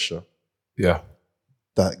financial pressure. Yeah.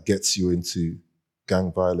 That gets you into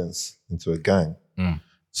gang violence, into a gang.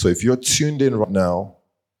 So if you're tuned in right now,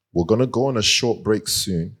 we're going to go on a short break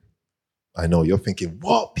soon. I know you're thinking,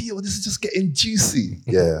 what, Pio? This is just getting juicy.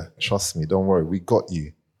 Yeah, trust me. Don't worry. We got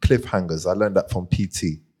you. Cliffhangers. I learned that from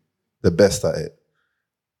PT. The best at it.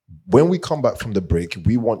 When we come back from the break,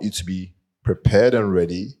 we want you to be prepared and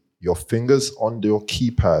ready, your fingers on your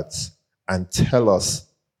keypads, and tell us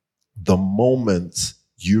the moment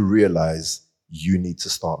you realize you need to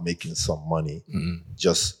start making some money.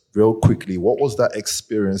 Just real quickly, what was that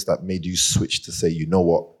experience that made you switch to say, you know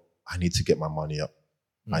what, I need to get my money up.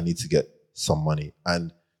 I need to get some money.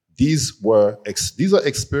 And these are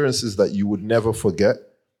experiences that you would never forget.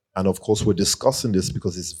 And of course, we're discussing this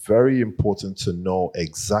because it's very important to know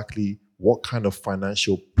exactly what kind of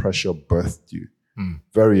financial pressure birthed you.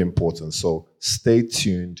 Very important. So stay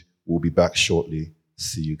tuned. We'll be back shortly.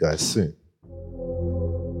 See you guys soon.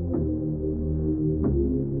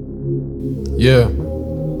 Yeah.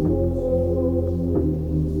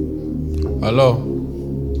 Hello.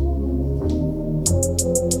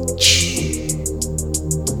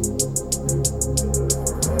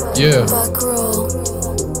 Yeah.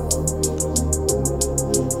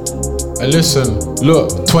 And listen, look,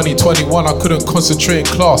 2021, I couldn't concentrate in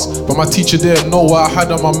class, but my teacher didn't know what I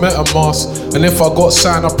had on my MetaMask. And if I got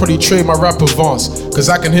signed, I'd probably trade my rap advance, cause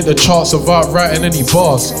I can hit the charts without writing any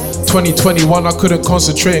bars. 2021, I couldn't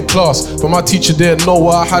concentrate in class, but my teacher didn't know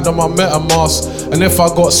what I had on my MetaMask. And if I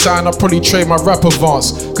got signed, I'd probably trade my rap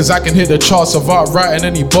advance, cause I can hit the charts without writing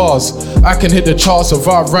any bars. I can hit the charts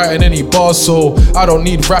without writing any bars, so I don't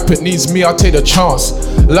need rap, it needs me, I'll take the chance.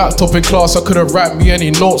 Laptop in class, I couldn't write me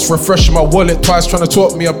any notes, refreshing my wallet twice, trying to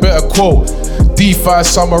talk me a better quote. DeFi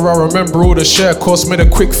summer, I remember all the share costs, made a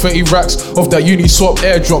quick 30 racks off that Uniswap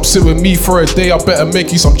airdrop. Sit with me for a day, I better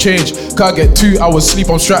make you some change. Can't get 2 hours sleep,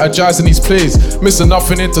 I'm strategizing these plays. Missing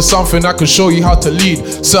nothing into something, I can show you how to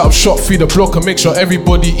lead. Set up shop, feed the block and make sure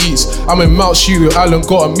everybody eats. I'm in Mount Street with Alan,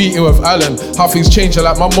 got a meeting with Alan. How things changing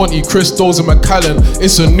like my Monte Cristos and Macallan.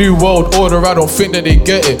 It's a new world order, I don't think that they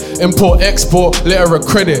get it. Import, export, letter of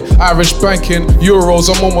credit, Irish banking, euros,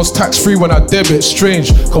 I'm almost tax free when I debit.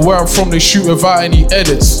 Strange, cause where I'm from they shoot without any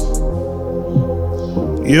edits.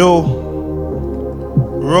 Yo,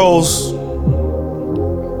 Rose.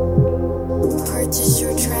 Purchase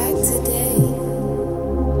your track today.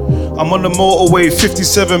 I'm on the motorway,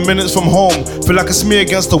 57 minutes from home. Feel like it's me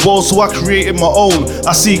against the wall, so I created my own.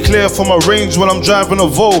 I see clear from a range when I'm driving a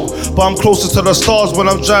Vogue, but I'm closer to the stars when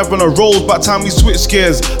I'm driving a Rolls. By the time we switch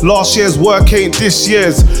gears, last year's work ain't this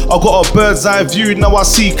year's. I got a bird's eye view, now I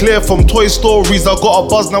see clear. From Toy Stories, I got a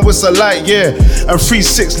buzz, now it's a light, yeah. And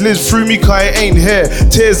 3-6 lives through me, cause it ain't here.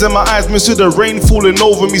 Tears in my eyes, mixed with the rain falling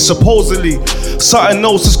over me, supposedly. Something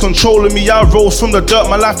else is controlling me, I rose from the dirt,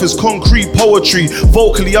 my life is concrete poetry.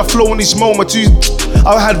 Vocally, I flow in each moment.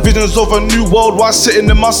 I had visions of a new world while sitting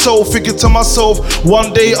in my soul, thinking to myself,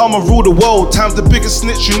 one day I'ma rule the world. Time's the biggest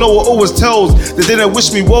snitch, you know it always tells. They didn't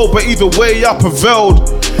wish me well, but either way I prevailed.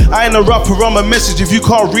 I ain't a rapper, I'm a message. If you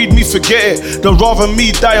can't read me, forget it. They'd rather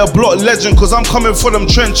me die a block legend, cause I'm coming for them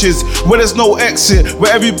trenches where there's no exit,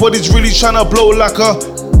 where everybody's really trying to blow like a...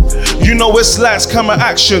 You know it's lights, camera,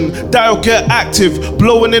 action. Dial get active,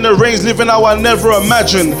 blowing in the range, living how I never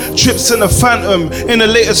imagined. Trips in a phantom, in the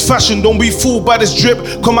latest fashion. Don't be fooled by this drip,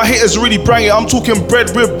 cause my haters really bring it. I'm talking bread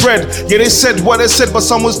with bread. Yeah, they said what they said, but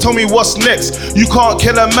someone's tell me what's next. You can't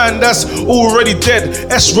kill a man that's already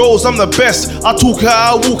dead. S-Rose, I'm the best. I talk it,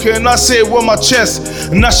 I walk it, and I say it with my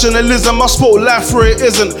chest. Nationalism, I spoke life where it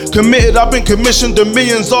isn't. Committed, I've been commissioned, the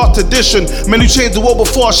millions are tradition. Many changed the world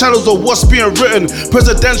before, shadows of what's being written.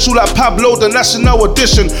 Presidential like Pablo, the national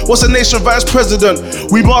edition. What's a nation vice president?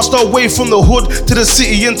 We marched our way from the hood to the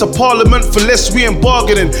city into parliament. For less we ain't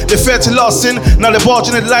bargaining. They fair to let us in, now they're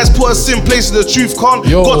barging in lies, put us in places the truth can't.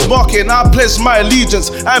 God's market, and I pledge my allegiance.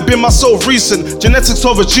 I ain't been myself recent. Genetics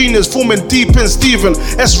of a genius, forming deep in Stephen.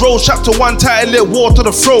 S-Rose chapter 1 title, lit war to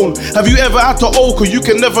the throne. Have you ever had to oak, or you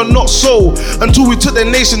can never not sow? Until we took the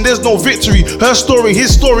nation, there's no victory. Her story,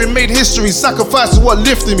 his story made history. Sacrifice is what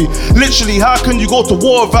lifted me. Literally, how can you go to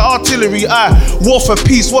war without artillery. I war for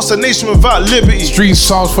peace, what's a nation without liberty? Street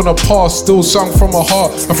sounds from the past, still sung from my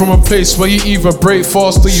heart. And from a place where you either break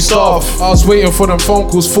fast or you starve. I was waiting for them phone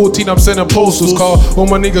calls, 14 I'm sending postals. Car, all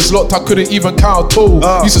my niggas locked, I couldn't even count a toll.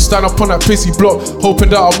 Used to stand up on that pissy block, hoping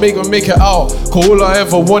that I'll make it out. Cause all I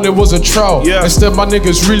ever wanted was a trial. Instead my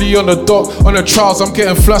niggas really on the dock, on the trials. I'm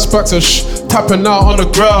getting flashbacks of tapping out on the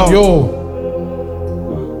ground. Yo.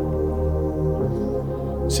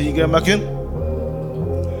 See you getting back in?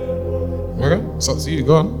 Okay, it's up to you,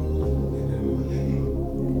 go on.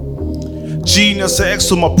 Genius at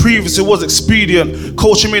X, my previous, it was expedient.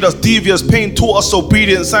 Culture made us devious, pain taught us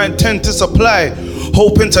obedience. I intend to supply,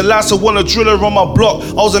 hoping to last. I want a driller on my block,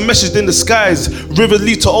 I was a message in the skies. Rivers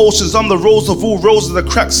lead to oceans, I'm the rose of all roses. The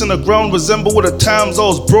cracks in the ground resemble what the times I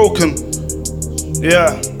was broken.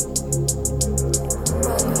 Yeah.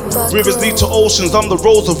 Rivers lead to oceans, I'm the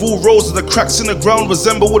rose of all roses. The cracks in the ground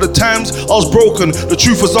resemble what the times I was broken. The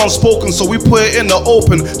truth was unspoken, so we put it in the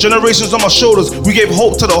open. Generations on my shoulders, we gave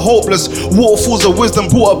hope to the hopeless. Waterfalls of wisdom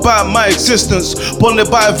brought about my existence.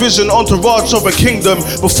 Bonded by a vision, entourage of a kingdom.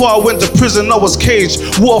 Before I went to prison, I was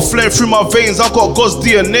caged. Water flowing through my veins, I got God's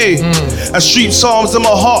DNA. And street psalms in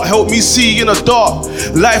my heart help me see in the dark.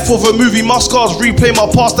 Life of a movie, my scars replay my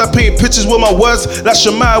past. I paint pictures with my words, that's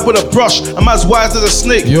your mind with a brush. I'm as wise as a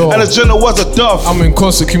snake. And a gentle as a dove. I'm in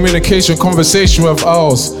constant communication, conversation with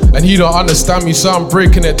Owls. And he don't understand me, so I'm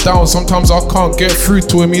breaking it down. Sometimes I can't get through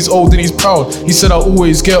to him, he's old and he's proud. He said I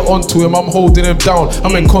always get onto him, I'm holding him down.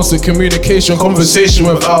 I'm in constant communication, conversation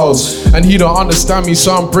with Owls. And he don't understand me,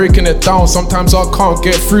 so I'm breaking it down. Sometimes I can't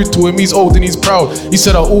get through to him, he's old and he's proud. He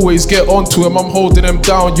said I always get onto him, I'm holding him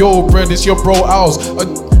down. Yo, Brad, it's your bro Owls.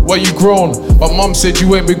 Why you grown? But mum said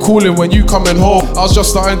you ain't been cooling when you coming home. I was just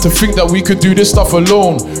starting to think that we could do this stuff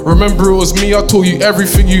alone. Remember it was me, I told you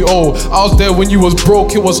everything you owe. I was there when you was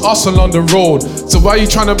broke, it was us on London Road. So why you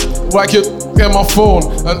trying to like it get my phone?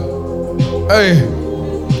 And hey,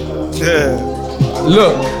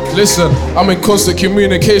 look, listen, I'm in constant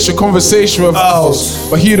communication, conversation with Owls.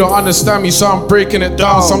 But he don't understand me, so I'm breaking it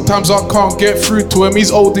down. Sometimes I can't get through to him,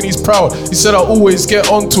 he's old and he's proud. He said I always get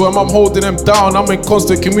onto him, I'm holding him down. I'm in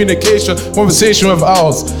constant communication, conversation with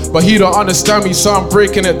Owls. But he don't understand me, so I'm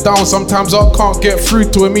breaking it down. Sometimes I can't get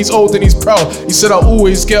through to him, he's old and he's proud. He said I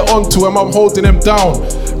always get onto him, I'm holding him down.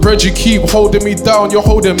 Bred, you keep holding me down, you're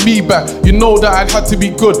holding me back. You know that I had to be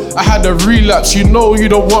good, I had a relapse. You know you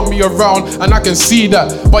don't want me around, and I can see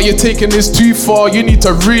that. But you're taking this too far, you need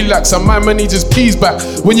to relax. And my money just pees back.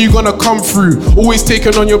 When you gonna come through? Always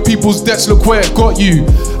taking on your people's debts, look where it got you.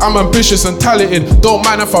 I'm ambitious and talented, don't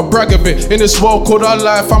mind if I brag a bit. In this world called our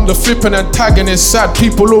life, I'm the flipping antagonist. Sad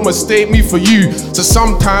people all mistake me for you. So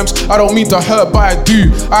sometimes I don't mean to hurt, but I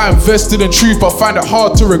do. I invested in truth, but find it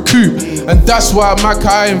hard to recoup. And that's why, Mac,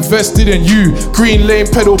 I invested in you. Green lane,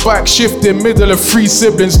 pedal back, shifting, middle of 3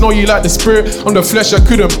 siblings. Know you like the spirit, on the flesh I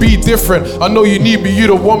couldn't be different. I know you need me, you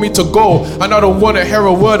don't want me to go. And I don't want to hear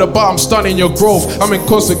a word about I'm stunning your growth. I'm in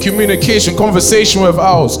constant communication, conversation with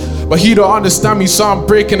Owls. But he don't understand me, so I'm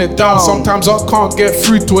breaking it down. Sometimes I can't get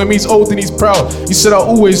through to him, he's old and he's proud. He said I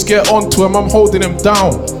always get onto him, I'm holding him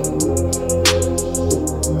down.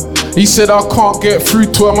 He said I can't get through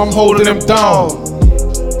to him, I'm holding him down.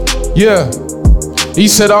 Yeah. He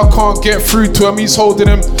said I can't get through to him, he's holding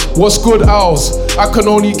him. What's good, Owls? I can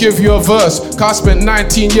only give you a verse, cause I spent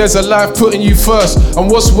 19 years of life putting you first.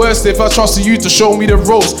 And what's worse, if I trusted you to show me the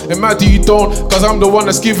ropes, it matter you don't, cause I'm the one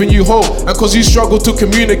that's giving you hope. And cause you struggle to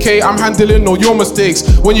communicate, I'm handling all your mistakes.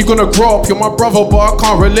 When you gonna grow up, you're my brother, but I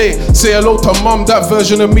can't relate. Say hello to mum, that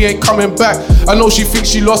version of me ain't coming back. I know she thinks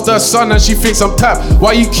she lost her son and she thinks I'm tapped.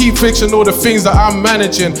 Why you keep fixing all the things that I'm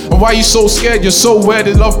managing? And why you so scared, you're so weird,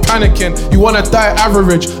 they love panicking. You wanna die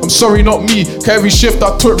average, I'm sorry not me. Cause every shift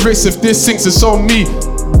I took risks, if this sinks it's on me.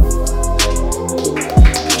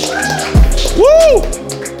 Woo!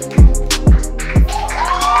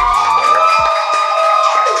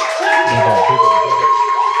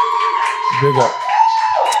 Big up.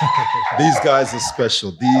 These guys are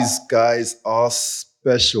special. These guys are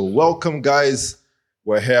special. Welcome, guys.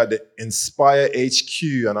 We're here at the Inspire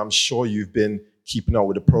HQ, and I'm sure you've been keeping up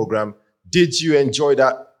with the program. Did you enjoy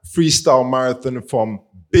that freestyle marathon from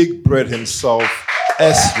Big Bread himself,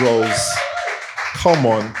 S. Rose? Come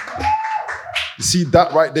on. You see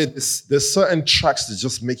that right there? There's certain tracks that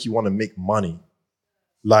just make you want to make money.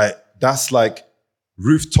 Like, that's like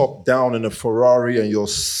rooftop down in a Ferrari and you're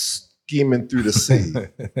scheming through the city.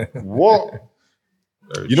 What?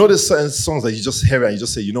 You know, there's certain songs that you just hear and you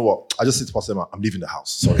just say, you know what? I just say to Pastor Emma, I'm leaving the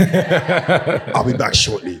house. Sorry. I'll be back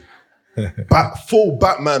shortly. Full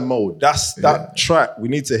Batman mode. That's that track. We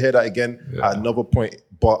need to hear that again at another point.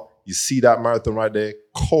 But You see that marathon right there,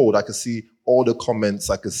 cold. I could see all the comments.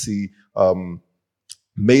 I could see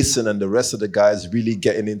Mason and the rest of the guys really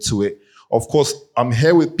getting into it. Of course, I'm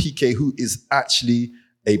here with PK, who is actually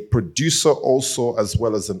a producer also, as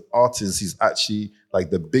well as an artist. He's actually like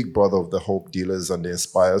the big brother of the Hope Dealers and the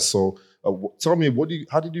Inspire. So tell me,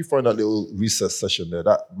 how did you find that little recess session there,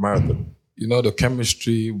 that marathon? You know, the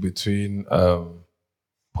chemistry between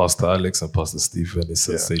Pastor Alex and Pastor Stephen is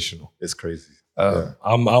sensational. It's crazy.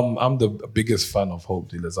 I'm the biggest fan of Hope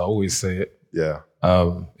Dealers. I always say it. Yeah.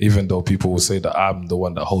 Even though people will say that I'm the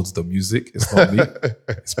one that holds the music, it's not me.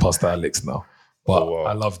 It's Pastor Alex now. But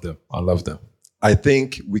I love them. I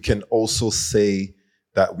think we can also say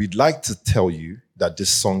that we'd like to tell you that this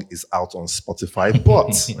song is out on Spotify,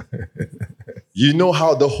 but you know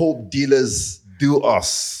how the Hope Dealers do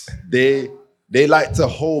us. They like to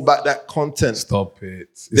hold back that content. Stop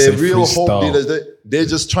it. They're real Hope Dealers. They're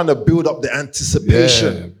just trying to build up the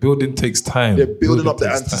anticipation. Yeah, building takes time. They're building up the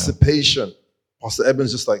anticipation. Pastor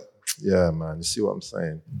Eben's just like, yeah, man, you see what I'm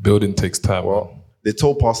saying? Building takes time. Well, they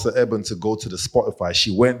told Pastor Eben to go to the Spotify. She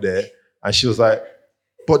went there and she was like,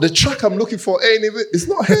 but the track I'm looking for ain't even, it's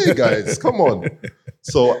not here, guys. Come on.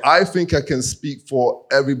 So I think I can speak for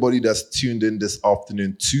everybody that's tuned in this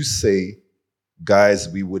afternoon to say, guys,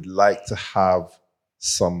 we would like to have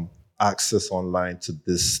some access online to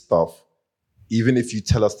this stuff. Even if you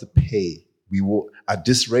tell us to pay, we will, at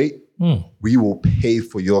this rate, we will pay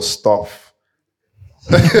for your stuff.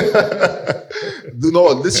 No,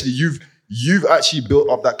 literally, you've actually built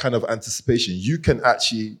up that kind of anticipation. You can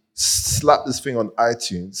actually slap this thing on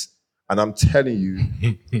iTunes, and I'm telling you,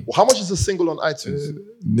 how much is a single on iTunes?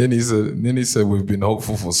 Nini said we've been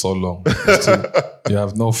hopeful for so long. You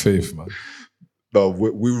have no faith, man. No,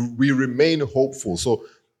 we remain hopeful. So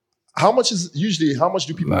how much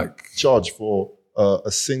do people charge for a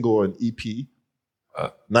single or an EP?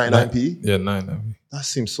 99p? Yeah, 99p. That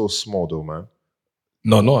seems so small though, man.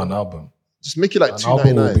 No, not an album. Just make it like $2.99. An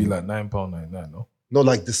album will be like £9.99, no? No,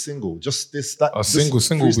 like the single. Just this. That a single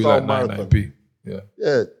will be like 99p.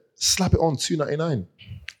 Yeah. Slap it on $2.99.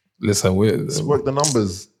 Listen, let's work the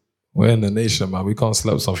numbers. We're in the nation, man. We can't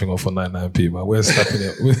slap something off for 99p, man. We're slapping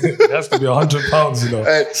it. It has to be £100, you know.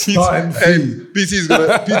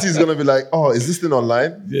 PT's gonna be like, oh, is this thing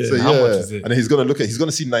online? Yeah. So, how much is it? And then he's gonna look at. He's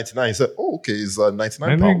gonna see 99. He said, oh, okay, it's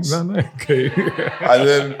 £99. Okay. And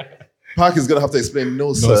then Park is gonna have to explain,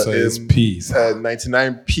 no, sir, it's P's.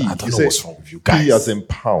 99p. I don't know what's wrong with you guys. P as in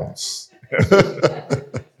pounds.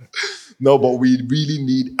 No, but we really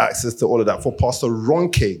need access to all of that. For Pastor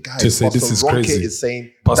Ronke, guys, to say Pastor this is Ronke crazy. Is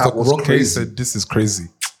saying Pastor that was Ronke crazy. said this is crazy.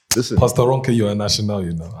 Listen, Pastor Ronke, you're a national,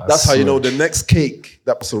 you know. That's how you know the next cake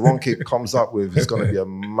that Pastor Ronke comes up with is going to be a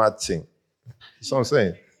mad thing. That's what I'm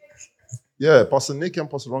saying. Yeah, Pastor Nick and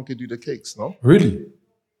Pastor Ronke do the cakes, no? Really?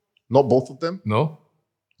 Not both of them? No.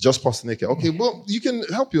 Just Pastor Nick. Okay, well, you can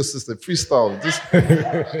help your sister freestyle. Just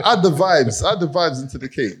add the vibes into the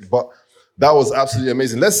cake. But that was absolutely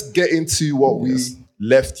amazing. Let's get into what we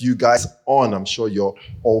left you guys on. I'm sure you're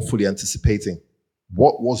all fully anticipating.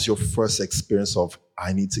 What was your first experience of,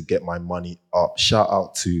 I need to get my money up? Shout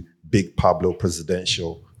out to Big Pablo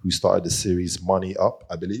Presidential, who started the series Money Up,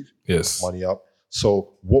 I believe. Yes. Money Up.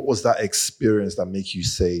 So what was that experience that made you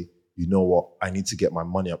say, you know what, I need to get my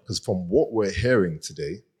money up? Because from what we're hearing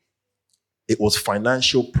today, it was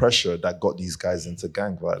financial pressure that got these guys into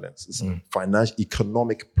gang violence. It's financial,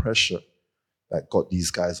 economic pressure that got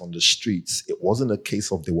these guys on the streets. It wasn't a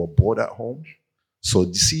case of they were bored at home. So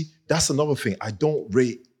you see, that's another thing. I don't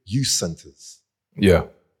rate youth centers. Yeah.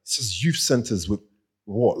 It's just youth centers with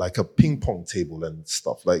what? Like a ping pong table and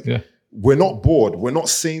stuff. Like, we're not bored. We're not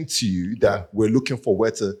saying to you that we're looking for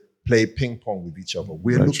where to play ping pong with each other.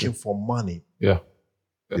 We're looking for money. Yeah.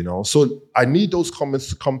 You know, so I need those comments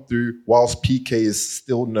to come through whilst PK is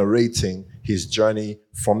still narrating his journey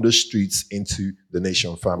from the streets into the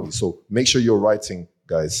Nation family. So make sure you're writing,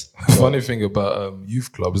 guys. Funny thing about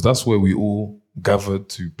youth clubs, that's where we all gathered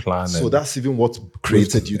to plan. So that's even what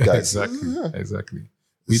created you guys. Exactly.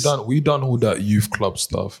 We done all that youth club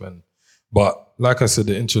stuff, but like I said,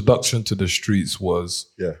 the introduction to the streets was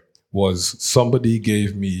somebody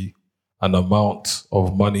gave me an amount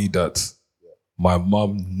of money that my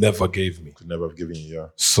mom never gave me. Could never have given you,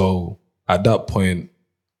 So at that point,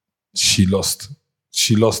 she lost.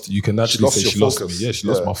 You can actually say she lost me. Yeah, she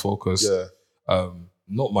lost my focus. Yeah.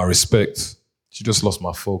 Not my respect. She just lost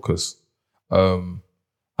my focus. And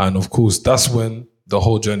of course, that's when the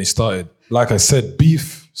whole journey started. Like I said,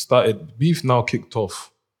 beef now kicked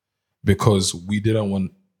off because we didn't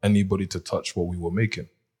want anybody to touch what we were making.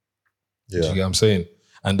 Yeah. Do you get what I'm saying?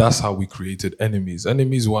 And that's how we created enemies.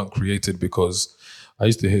 Enemies weren't created because I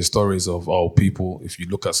used to hear stories of people, if you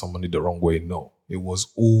look at somebody the wrong way, no. It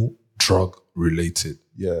was all drug related.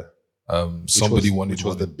 Yeah. Which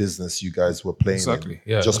was the business you guys were playing. Exactly.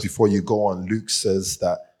 In. Yeah. Just before you go on, Luke says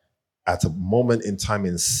that at a moment in time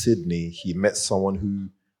in Sydney, he met someone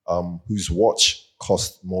whose watch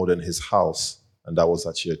cost more than his house, and that was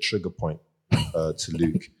actually a trigger point to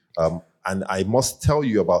Luke. And I must tell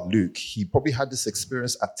you about Luke. He probably had this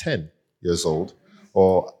experience at 10 years old.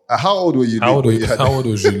 Or how old were you, Luke? How old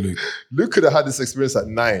was you, Luke? Luke could have had this experience at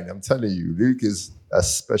 9. I'm telling you, Luke is a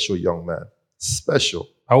special young man. Special.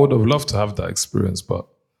 I would have loved to have that experience, but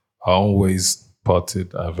I always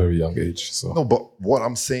partied at a very young age. So no, but what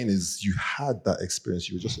I'm saying is you had that experience.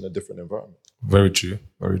 You were just in a different environment. Very true.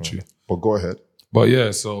 Very true. But go ahead. But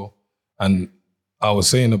yeah, so, and I was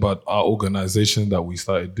saying about our organization that we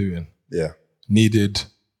started doing. Yeah. Needed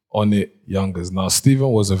on it youngers. Now,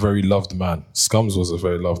 Stephen was a very loved man. Scums was a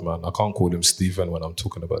very loved man. I can't call him Stephen when I'm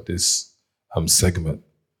talking about this segment.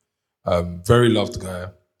 Very loved guy.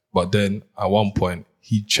 But then at one point,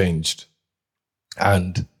 he changed.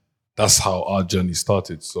 And that's how our journey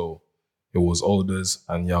started. So it was olders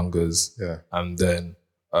and youngers. Yeah. And then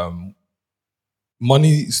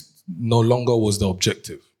money no longer was the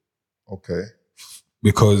objective. Okay.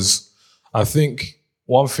 Because I think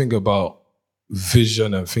one thing about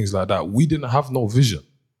vision and things like that, we didn't have no vision.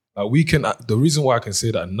 The reason why I can say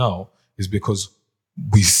that now is because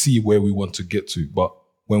we see where we want to get to. But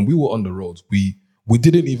when we were on the roads, we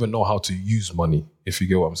didn't even know how to use money, if you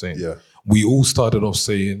get what I'm saying. Yeah. We all started off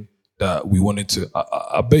saying that we wanted to,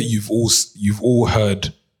 I bet you've all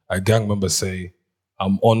heard a gang member say,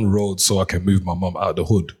 I'm on road so I can move my mum out of the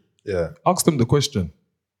hood. Yeah. Ask them the question.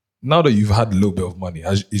 Now that you've had a little bit of money,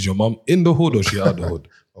 is your mum in the hood or she out of the hood?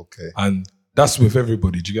 Okay. And that's with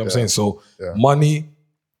everybody. Do you get what I'm saying? So money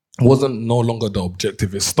wasn't no longer the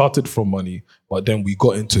objective. It started from money, but then we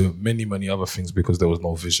got into many, many other things because there was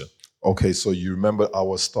no vision. Okay, so you remember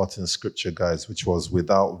our starting scripture, guys, which was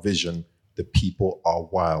without vision, the people are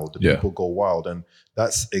wild. The people go wild. And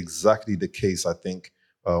that's exactly the case, I think,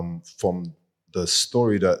 from the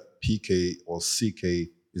story that PK or CK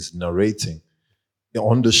is narrating.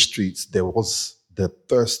 On the streets, there was the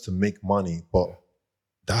thirst to make money, but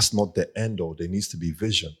that's not the end all. There needs to be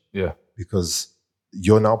vision. Yeah. Because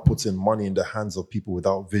you're now putting money in the hands of people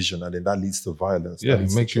without vision, and then that leads to violence. Yeah,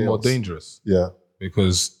 it makes you more dangerous. Yeah.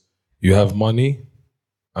 Because you have money,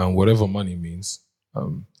 and whatever money means,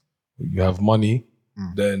 you have money,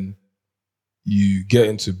 then you get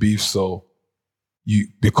into beef. So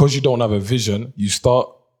because you don't have a vision, you start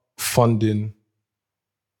funding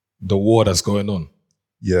the war that's going on.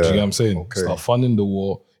 Yeah. Do you get what I'm saying? Okay. Start funding the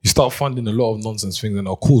war. You start funding a lot of nonsense things. And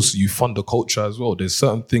of course, you fund the culture as well. There's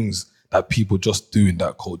certain things that people just do in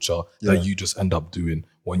that culture that you just end up doing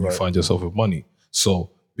when you find yourself with money.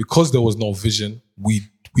 So because there was no vision, we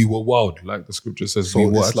were wild. Like the scripture says, so we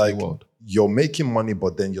were it's like wild. You're making money,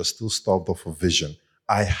 but then you're still starved off of vision.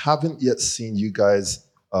 I haven't yet seen you guys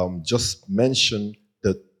just mention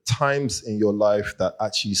the times in your life that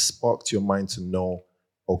actually sparked your mind to know,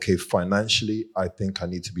 okay, financially, I think I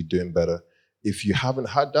need to be doing better. If you haven't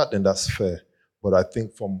had that, then that's fair. But I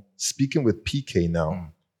think from speaking with PK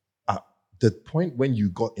now, at the point when you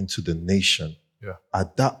got into the nation,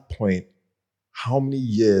 at that point, how many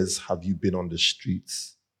years have you been on the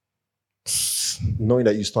streets? Knowing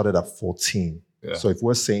that you started at 14. Yeah. So if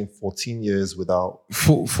we're saying 14 years without...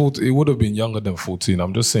 it would have been younger than 14.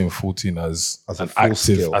 I'm just saying 14 as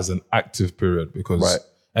an active period, because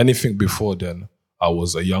anything before then, I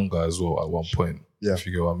was a younger as well at one point, if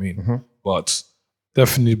you get what I mean. Mm-hmm. But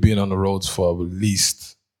definitely being on the roads for at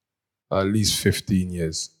least 15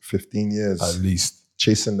 years. 15 years. At least.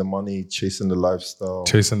 Chasing the money, chasing the lifestyle.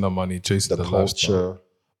 Chasing the money, chasing the culture. Lifestyle.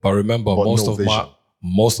 But remember,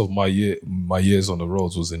 most of my years on the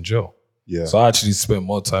roads was in jail. Yeah. So I actually spent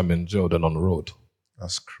more time in jail than on the road.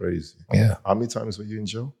 That's crazy. Yeah. How many times were you in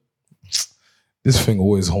jail? This thing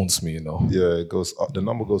always haunts me, you know. Yeah, it goes up. The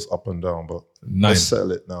number goes up and down, but 9. Let's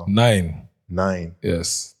settle it now. 9. 9.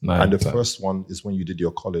 Yes, 9. And the first one is when you did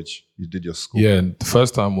your college. You did your school. Yeah, and the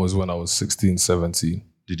first time was when I was 16, 17.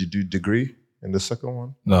 Did you do degree in the second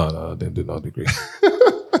one? No, I didn't do no degree.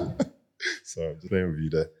 Sorry, I'm just playing with you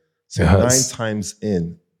there. So 9 times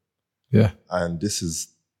in. Yeah. And this is...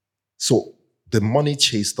 So the money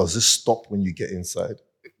chase, does it stop when you get inside?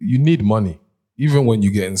 You need money. Even when you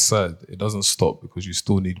get inside, it doesn't stop because you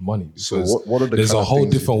still need money. So what are the there's a whole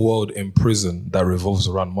different world in prison that revolves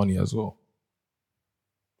around money as well.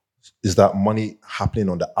 Is that money happening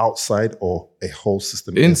on the outside or a whole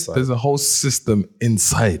system inside? There's a whole system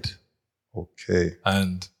inside. Okay.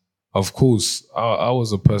 And of course, I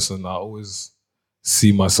was a person, I always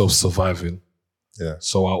see myself surviving. Yeah.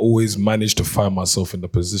 So I always manage to find myself in the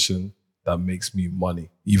position that makes me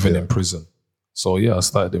money, even in prison. So yeah, I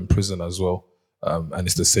started in prison as well. And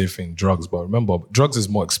it's the same thing, drugs. But remember, drugs is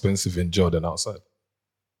more expensive in jail than outside.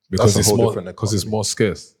 Because it's more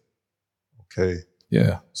scarce. Okay.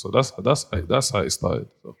 Yeah. So that's how it started.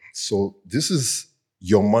 So this is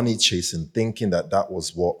your money chasing, thinking that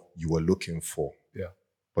was what you were looking for. Yeah.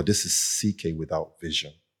 But this is CK without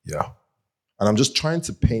vision. Yeah. And I'm just trying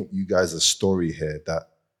to paint you guys a story here that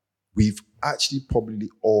we've actually probably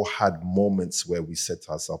all had moments where we said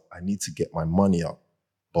to ourselves, I need to get my money up.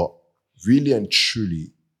 But really and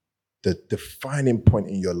truly, the defining point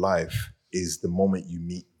in your life is the moment you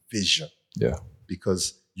meet vision. Yeah.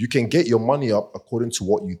 Because you can get your money up according to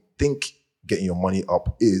what you think getting your money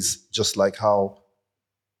up is, just like how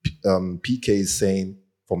PK is saying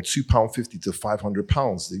from £2.50 to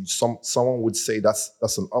 £500. Someone would say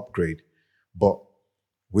that's an upgrade. But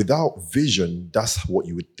without vision, that's what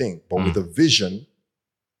you would think. But with a vision,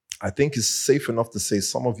 I think it's safe enough to say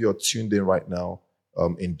some of you are tuned in right now,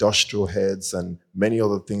 industrial heads and many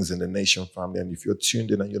other things in the Nation family. And if you're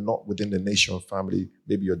tuned in and you're not within the Nation family,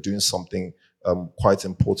 maybe you're doing something quite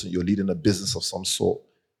important, you're leading a business of some sort.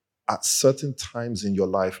 At certain times in your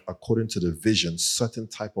life, according to the vision, certain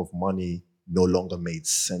type of money no longer made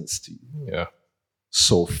sense to you. Yeah.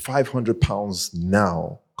 So £500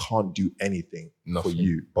 now can't do anything for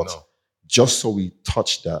you. But just so we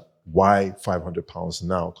touch that, why £500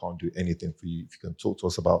 now can't do anything for you? If you can talk to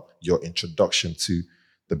us about your introduction to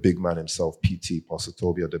the big man himself, PT, Pastor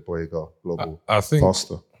Toby Adeboyega, Global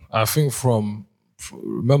Pastor. I think from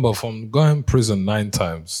going prison 9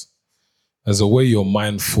 times, there's a way your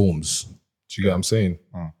mind forms. Do you get what I'm saying?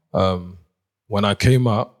 When I came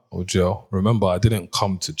out of jail, remember, I didn't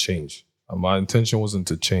come to change. And my intention wasn't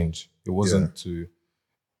to change. It wasn't to...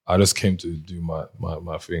 I just came to do my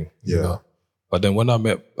thing. Yeah. You know? But then when I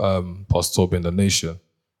met Pastor Toby in the Nation,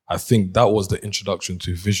 I think that was the introduction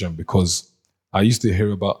to vision, because I used to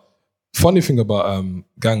hear about... Funny thing about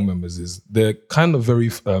gang members is they're kind of very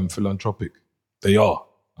philanthropic. They are.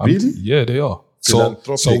 Really? Yeah, they are. So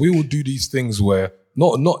we would do these things where,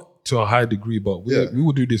 not to a high degree, but we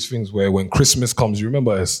would do these things where when Christmas comes, you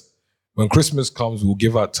remember us? When Christmas comes, we'll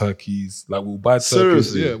give out turkeys. Like we'll buy turkeys.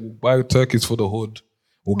 Seriously? Yeah, we'll buy turkeys for the hood.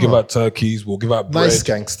 We'll give out turkeys. We'll give out bread. Nice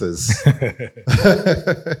gangsters.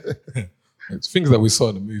 It's things that we saw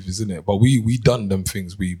in the movies, isn't it? But we done them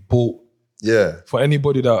things. We bought. Yeah. For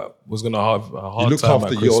anybody that was going to have a hard time. You look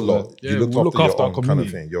after your lot. Yeah, you look after our community. Kind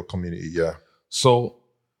of thing, your community, yeah. So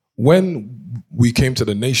when we came to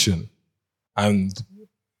the Nation, and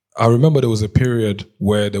I remember there was a period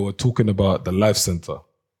where they were talking about the Life Center.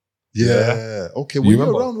 Yeah. Okay. Were you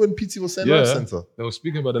around when PT was saying Life Center? They were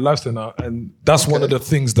speaking about the Life Center, and that's one of the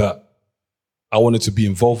things that I wanted to be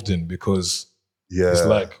involved in, because it's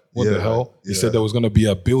like, what the hell? He said there was going to be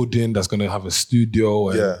a building that's going to have a studio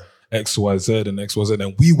and XYZ and XYZ,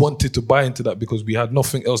 and we wanted to buy into that because we had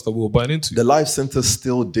nothing else that we were buying into. The Life Center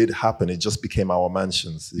still did happen. It just became our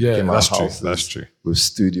mansions. It became our houses. That's true. With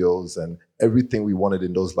studios and everything we wanted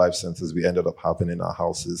in those life centers, we ended up having in our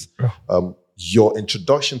houses. Your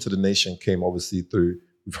introduction to the Nation came obviously through,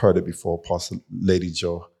 we've heard it before, Pastor Lady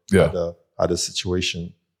Joe had a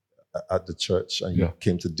situation at the church, and you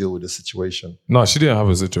came to deal with the situation. No, she didn't have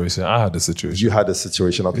a situation. I had a situation. You had a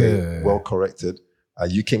situation, okay, well corrected.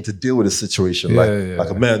 You came to deal with the situation like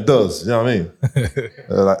a man does, you know what I mean?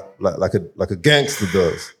 like a gangster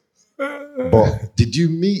does. But did you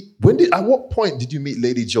meet? At what point did you meet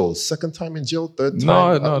Lady Joe? Second time in jail? Third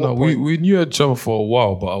time? No. We knew each other for a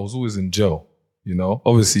while, but I was always in jail. You know,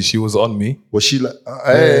 obviously she was on me. Was she like,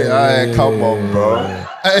 hey, come on, bro.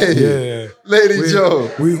 Hey, Lady Joe.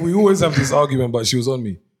 We always have this argument, but she was on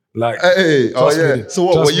me. Like, hey, So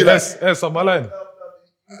what were you like? Yes, on my line.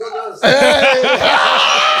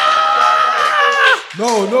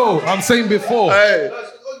 No, I'm saying before. Hey.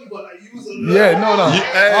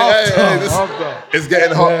 After. It's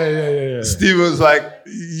getting hot. Yeah. Steven's like,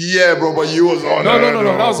 yeah, bro, but you was on No.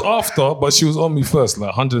 That was after, but she was on me first,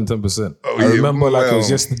 like 110%. I remember like it was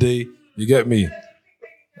yesterday. You get me?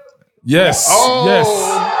 Yes.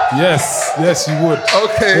 Yes, you would.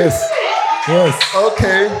 Okay. Yes.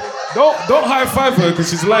 Okay. Don't high five her because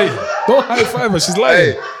she's lying. Don't high five her, she's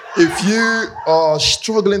lying. Hey, if you are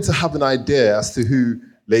struggling to have an idea as to who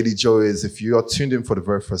Lady Joe is, if you are tuned in for the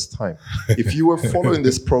very first time, if you were following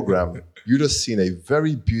this program, you'd have seen a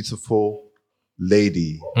very beautiful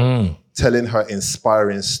lady telling her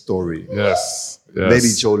inspiring story. Yes.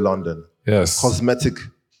 Lady Joe London. Yes. Cosmetic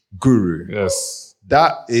guru. Yes.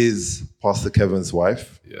 That is Pastor Kevin's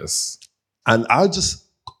wife. Yes. And I'll just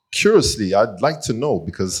curiously, I'd like to know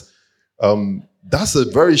because that's a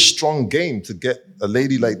very strong game to get a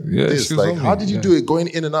lady like this. Like, how did you do it going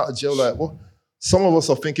in and out of jail? Like, well, some of us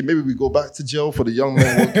are thinking maybe we go back to jail. For the young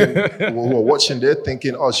men who are watching, they're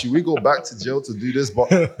thinking, oh, should we go back to jail to do this? But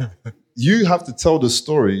you have to tell the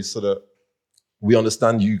story so that we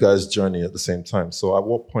understand you guys' journey at the same time. So at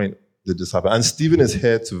what point did this happen? And Stephen is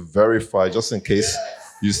here to verify, just in case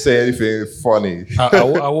you say anything funny. At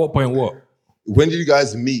what point what? When did you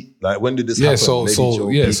guys meet? Like, when did this happen? So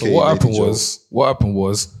what happened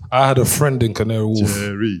was I had a friend in Canary Wharf.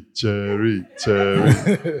 Cherry.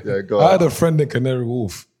 Yeah, go on. I had a friend in Canary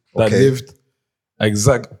Wharf that lived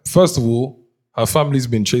first of all, her family's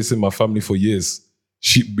been chasing my family for years.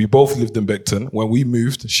 We both lived in Beckton. When we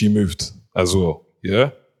moved, she moved as well.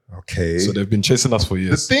 Yeah? Okay. So they've been chasing us for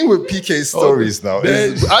years. The thing with PK's stories now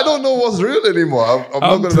is I don't know what's real anymore. I'm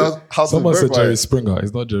not going to know how to Someone said Jerry Springer.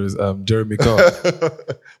 It's not Jeremy Carr.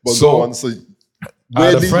 But go on. So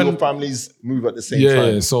where did your families move at the same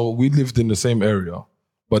time? Yeah, so we lived in the same area.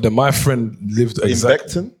 But then my friend lived in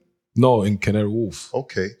Beckton? No, in Canary Wharf.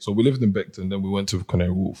 Okay. So we lived in Beckton, then we went to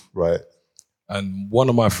Canary Wharf. Right. And one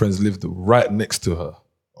of my friends lived right next to her.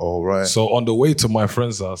 All right. So on the way to my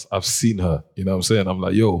friend's house, I've seen her. You know what I'm saying? I'm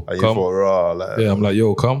like, yo, are come. You for raw, like, yeah, I'm like,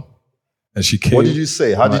 yo, come. And she came. What did you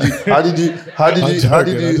say? How did you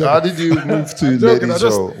move to Lady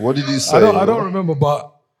Joe? What did you say? I don't remember,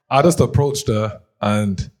 but I just approached her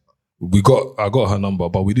and I got her number,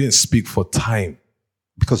 but we didn't speak for time.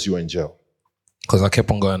 Because you were in jail. Because I kept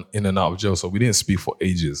on going in and out of jail, so we didn't speak for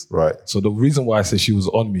ages. Right. So the reason why I say she was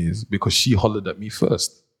on me is because she hollered at me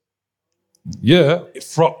first. Yeah.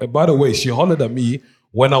 By the way, she hollered at me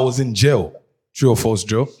when I was in jail. True or false,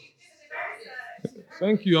 Joe?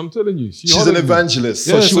 Thank you. I'm telling you. She's an evangelist.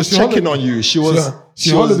 So she was checking on you. She was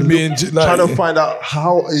me trying to find out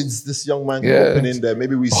how is this young man coping in there.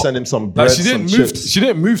 Maybe we send him some bread, she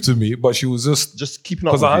didn't move to me, but she was just keeping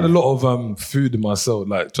up. Because I had a lot of food in myself.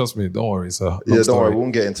 Like, trust me, don't worry, sir. Yeah, don't worry. We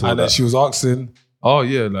won't get into that. And then she was asking, oh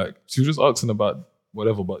yeah, like she was just asking about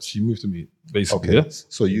whatever, but she moved to me basically. Okay. Yeah?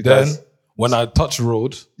 So you guys. Then, when I touch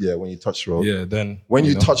road. Yeah, when you touch road. Yeah, then. When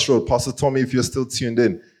you touch road, Pastor Tommy, if you're still tuned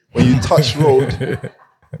in, when you touch road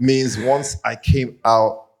means once I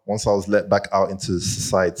was let back out into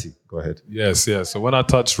society. Go ahead. Yes. So when I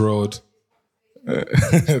touch road,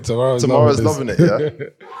 Tomorrow's loving it, yeah?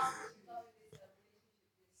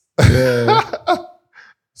 Yeah.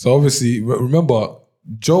 So obviously, remember,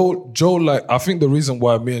 Joe, like, I think the reason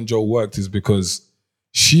why me and Joe worked is because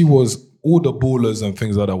she was all the ballers and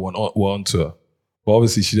things like that were onto her. But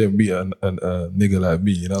obviously she didn't meet a nigga like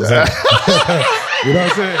me, you know what I'm saying? You know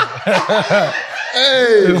what I'm saying?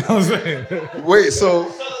 Hey! You know what I'm saying? Wait, so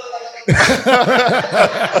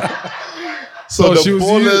the she was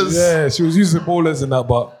ballers... she was using ballers and that,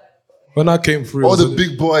 but when I came through... All the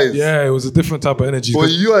big boys. Yeah, it was a different type of energy. Well,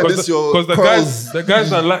 you and this your... Because the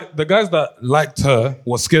guys that liked her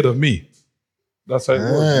were scared of me. That's how it was,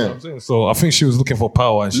 you know what I'm saying? So I think she was looking for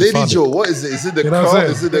power and she Lady found Joe, it. What is it? Is it the curls?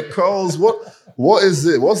 Is it the curls? What is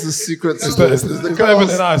it? What's the secret to this? Is the curls?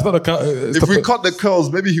 It's not the curls. If we cut the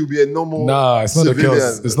curls, maybe he'll be a normal it's not civilian. The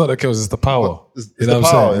curls. It's not the curls, it's the power. It's you know the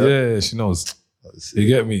what power, I'm saying? Yeah, she knows. You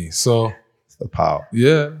get me? So it's the power.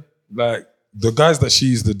 Yeah. Like the guys that she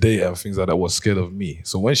used to date and things like that were scared of me.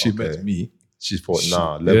 So when she met me, she thought, she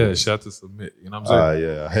had to submit. You know what I'm saying?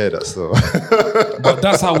 Yeah, I heard that still. But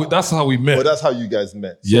that's how we met. Well, that's how you guys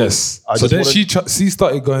met. So yes. So then she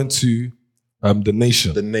started going to the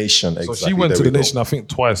Nation. The Nation, exactly. So she went to the Nation, I think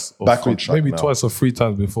twice. Maybe twice or 3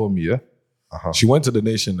 times before me, yeah? Uh-huh. She went to the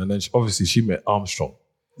Nation and then obviously she met Armstrong.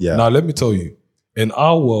 Yeah. Now let me tell you, in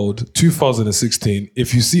our world, 2016,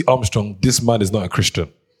 if you see Armstrong, this man is not a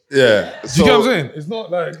Christian. Yeah. You get what I'm saying? It's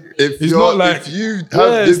not like... If you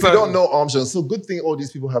don't know Armstrong, so good thing all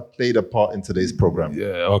these people have played a part in today's program.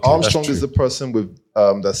 Yeah, okay. Armstrong is the person with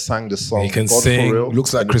that sang the song. He can God sing, for Real,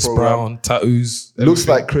 looks like Chris Brown, tattoos. Looks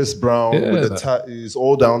like Chris Brown with the tattoos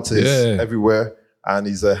all down to his everywhere. And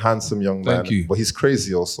he's a handsome young man. Thank you. But he's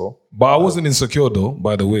crazy also. But I wasn't insecure though,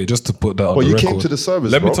 by the way, just to put that on the record. But you came to the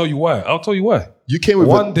service, Let me tell you why. I'll tell you why. You came with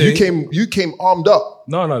one day. You came armed up.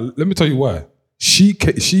 No, let me tell you why. She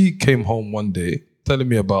came home one day telling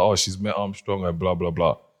me about, she's met Armstrong and blah, blah,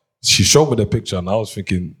 blah. She showed me the picture and I was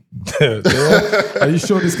thinking, are you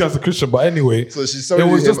sure this guy's a Christian? But anyway. So she saw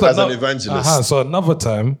him as an evangelist. So another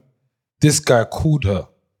time, this guy called her.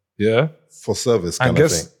 Yeah. For service kind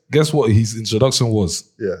of thing. Guess what his introduction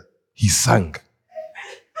was? Yeah. He sang.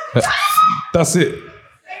 That's it.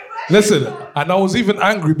 Listen, and I was even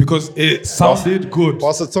angry because it sounded good.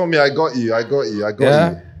 Pastor Tommy, I got you.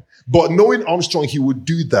 But knowing Armstrong, he would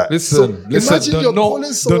do that. Listen. Imagine you're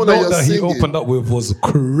calling someone the note that he singing. opened up with was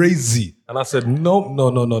crazy. And I said, no.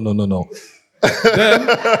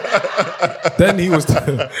 then he was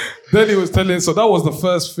telling, so that was the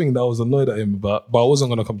first thing that I was annoyed at him about, but I wasn't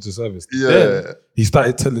going to come to service. Yeah. Then he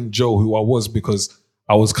started telling Joe who I was because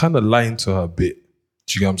I was kind of lying to her a bit.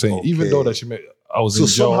 Do you get what I'm saying? Okay. Even though that I was in jail.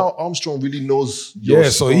 So somehow Armstrong really knows your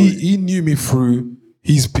story. So he knew me through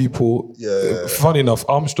his people. Yeah. Funny enough,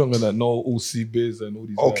 Armstrong and that know all C-Biz and all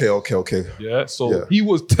these guys. Okay. Yeah, so he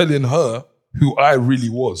was telling her who I really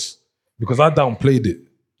was because I downplayed it.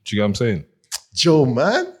 Do you get what I'm saying? Joe,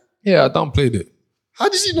 man. Yeah, I downplayed it. How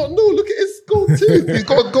did you not know? Look at his gold tooth. He's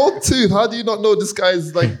got a gold tooth. How do you not know this guy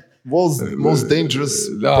is like world's most dangerous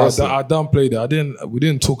person? I downplayed it. We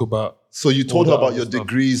didn't talk about. So you told her about your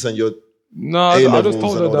degrees and your I just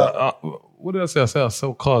told her that. What did I say? I said I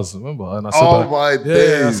sell cars, remember? And I said my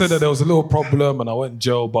days. I said that there was a little problem and I went in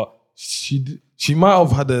jail, but she might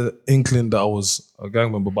have had an inkling that I was a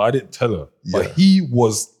gang member, but I didn't tell her. Yeah. But he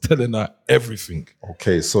was telling her everything.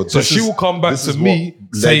 Okay, so she will come back to me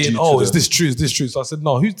saying, is this true? Is this true? So I said,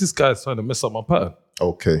 no, who's this guy trying to mess up my pattern?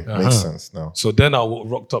 Okay, makes sense now. So then I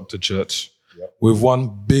rocked up to church with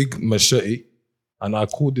one big machete and I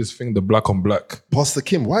called this thing the black on black. Pastor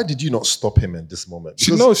Kim, why did you not stop him in this moment?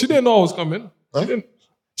 She didn't know I was coming. Huh?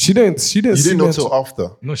 She didn't You didn't know until after?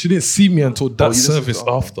 No, she didn't see me until that service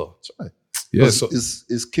after. That's right. Yeah, so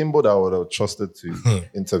is Kimbo that I would have trusted to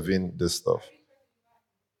intervene this stuff?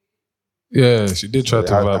 Yeah, she did try to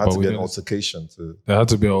vibe, had but to we be an didn't. altercation. There had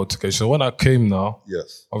to be an altercation. When I came now,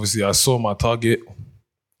 Yes. obviously I saw my target,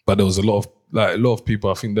 but there was a lot of people.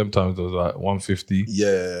 I think them times there was like 150,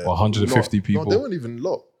 150 people. No, they weren't even a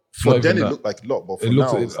lot. For then it looked like a lot, but for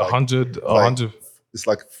now it's 100, 100. It's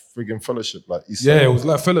like friggin' fellowship, like it was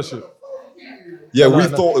like fellowship. Yeah, we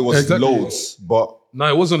thought it was loads, but no,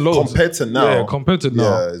 it wasn't loads compared to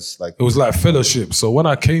now. It's like it was like fellowship. So when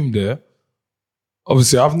I came there,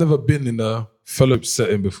 obviously I've never been in a fellowship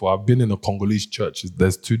setting before. I've been in a Congolese church.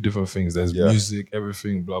 There's two different things. There's music,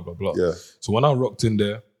 everything, blah blah blah. Yeah. So when I rocked in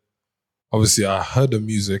there, obviously I heard the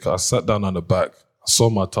music. I sat down on the back. I saw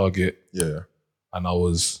my target. Yeah. And I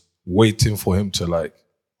was waiting for him to like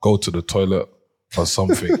go to the toilet or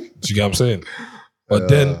something. Do you get what I'm saying? But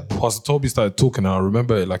then Pastor Toby started talking, and I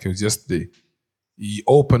remember it like it was yesterday. He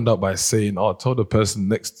opened up by saying, tell the person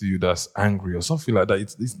next to you that's angry or something like that.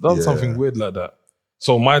 He's done something weird like that.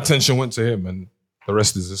 So my attention went to him, and the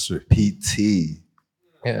rest is history. PT.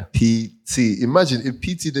 Yeah. PT. Imagine if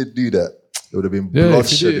PT didn't do that, it would have been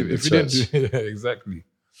bloodshed in the church. Exactly.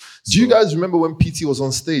 Do you guys remember when PT was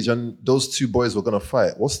on stage and those two boys were going to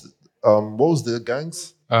fight? What was the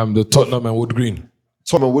gangs? The Tottenham and Wood Green.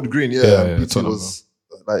 Tottenham and Wood Green, yeah. PT Tottenham, was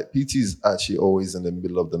like PT's actually always in the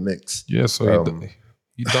middle of the mix. Yeah, so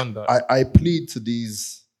he done that. I plead to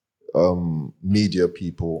these media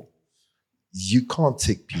people, you can't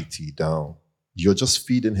take PT down. You're just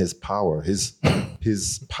feeding his power. His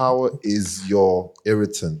power is your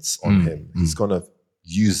irritants on him. He's gonna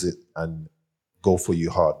use it and go for you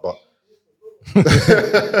hard. But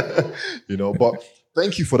but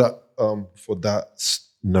thank you for that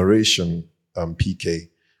narration, PK.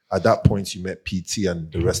 At that point, you met PT,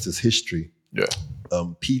 and the rest is history. Yeah.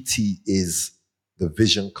 PT is the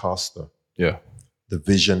vision caster. Yeah. The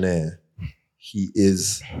visionaire. He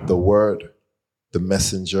is the word, the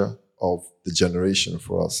messenger of the generation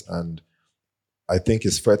for us. And I think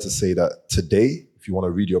it's fair to say that today, if you want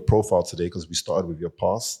to read your profile today, because we started with your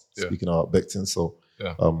past, speaking about Becton, so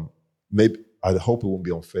maybe I hope it won't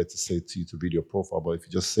be unfair to say to you to read your profile, but if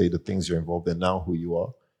you just say the things you're involved in now, who you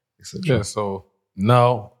are, etc. Yeah, so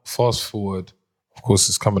now, fast forward, of course,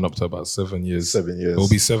 it's coming up to about 7 years. 7 years. It will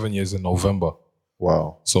be 7 years in November.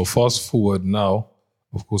 Wow. So fast forward now,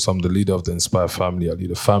 of course, I'm the leader of the Inspire family. I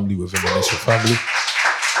lead a family within the Nation family.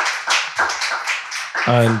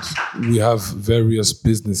 And we have various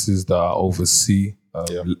businesses that I oversee.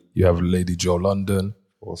 You have Lady Joe London.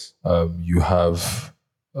 Of course. You have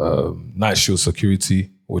Night Shield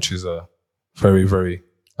Security, which is a very, very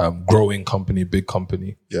growing company, big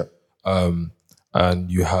company. Yeah.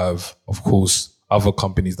 And you have, of course, other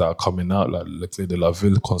companies that are coming out, like Leclerc de la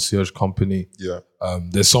Ville, Concierge Company. Yeah.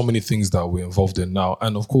 There's so many things that we're involved in now.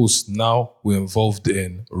 And of course, now we're involved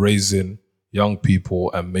in raising young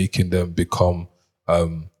people and making them become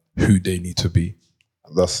who they need to be.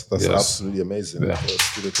 That's absolutely amazing. Yeah.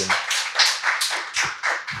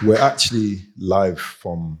 We're actually live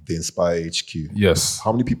from the Inspire HQ. Yes.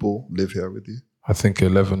 How many people live here with you? I think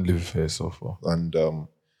 11 live here so far. And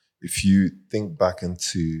if you think back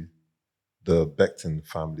into the Becton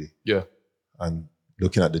family, yeah, and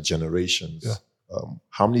looking at the generations,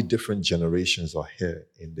 how many different generations are here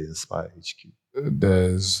in the Inspire HQ?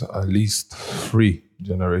 There's at least 3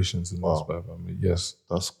 generations in the Inspire family. Yes,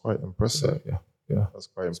 that's quite impressive. Yeah, that's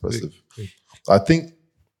quite impressive. Big. I think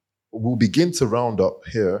we'll begin to round up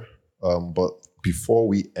here, but before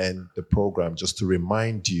we end the program, just to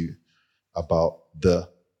remind you about the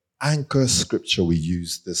anchor scripture we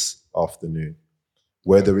used this afternoon,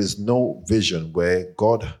 where there is no vision, where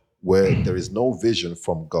there is no vision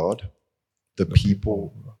from God, the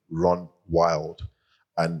people run wild.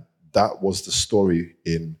 And that was the story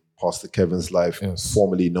in Pastor Kevin's life,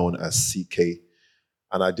 formerly known as CK.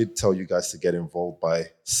 And I did tell you guys to get involved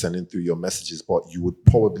by sending through your messages, but you would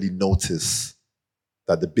probably notice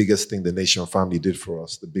that the biggest thing the Nation family did for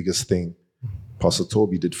us, the biggest thing Pastor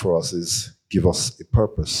Toby did for us is give us a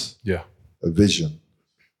purpose, a vision.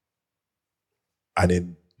 And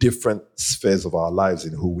in different spheres of our lives,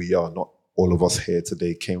 in who we are, not all of us here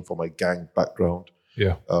today came from a gang background.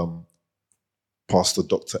 Pastor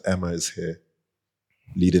Dr. Emma is here,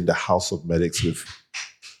 leading the House of Medics with,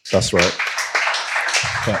 that's right,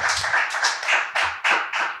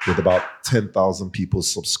 with about 10,000 people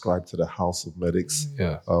subscribed to the House of Medics.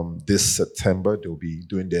 This September, they'll be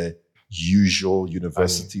doing their usual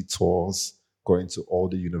university tours, going to all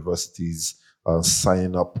the universities,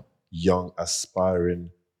 signing up young, aspiring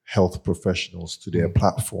health professionals to their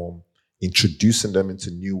platform, introducing them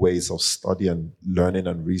into new ways of study and learning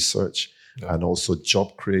and research, and also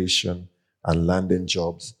job creation and landing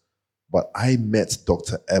jobs. But I met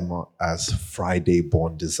Dr. Emma as Friday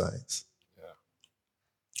Born Designs.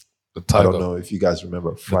 The tiger. I don't know if you guys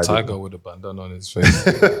remember Friday. The tiger with the bandana on his face.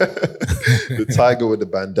 The tiger with the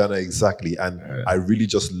bandana, exactly. And I really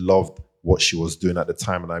just loved what she was doing at the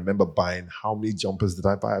time. And I remember buying, how many jumpers did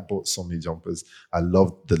I buy? I bought so many jumpers. I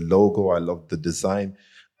loved the logo. I loved the design.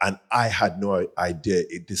 And I had no idea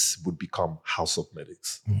this would become House of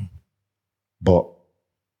Medics. But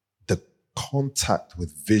the contact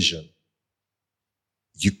with vision,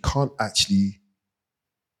 you can't actually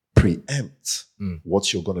preempt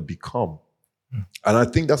what you're going to become. And I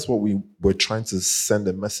think that's what we're trying to send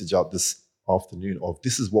a message out this afternoon of,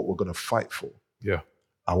 this is what we're going to fight for.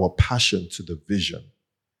 Our passion to the vision.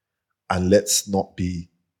 And let's not be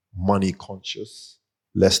money conscious.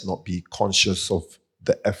 Let's not be conscious of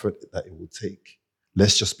the effort that it will take.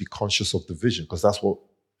 Let's just be conscious of the vision, because that's what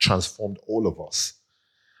transformed all of us.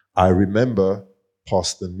 I remember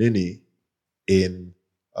Pastor Nini in,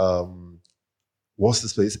 what's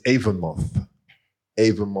this place? Avonmouth,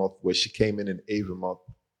 where she came in Avonmouth.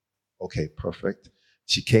 Okay, perfect.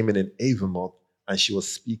 She came in Avonmouth and she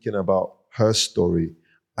was speaking about her story.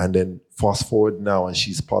 And then fast forward now, and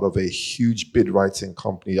she's part of a huge bid writing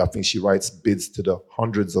company. I think she writes bids to the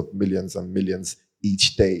hundreds of millions and millions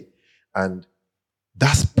each day. And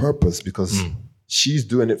that's purpose, because she's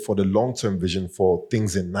doing it for the long-term vision for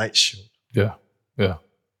things in Night Shield.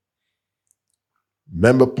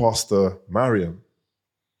 Remember Pastor Mariam?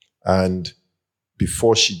 And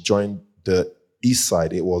before she joined the East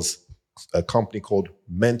Side, it was a company called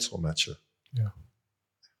Mentor Matcher.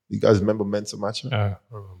 You guys remember Mentor Matcher? I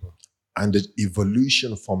remember. And the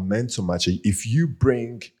evolution from Mentor Matcher, if you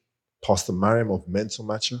bring Pastor Mariam of Mentor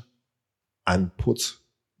Matcher and put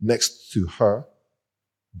next to her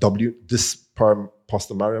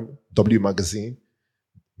Pastor Mariam, W Magazine,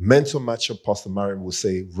 Mentor Matcher Pastor Mariam will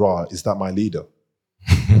say, "Ra, is that my leader?"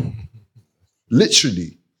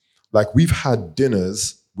 Literally. Like, we've had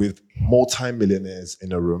dinners with multi-millionaires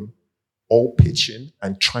in a room, all pitching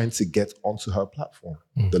and trying to get onto her platform,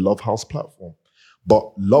 the Love House platform.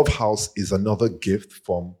 But Love House is another gift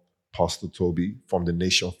from Pastor Toby, from the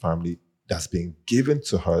Nation family, that's being given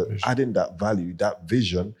to her, adding that value, that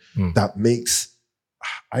vision that makes...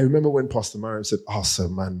 I remember when Pastor Mariam said, "Oh, sir,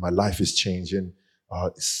 man, my life is changing.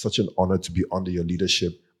 It's such an honor to be under your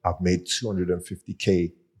leadership. I've made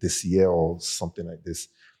 250K this year," or something like this.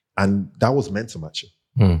 And that was Mentor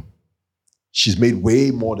Matcher. She's made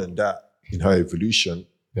way more than that in her evolution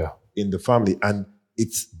in the family. And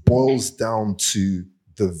it boils down to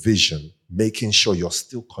the vision, making sure you're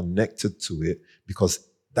still connected to it, because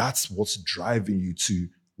that's what's driving you to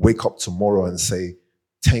wake up tomorrow and say,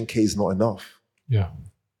 10K is not enough.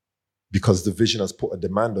 Because the vision has put a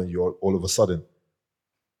demand on you all of a sudden.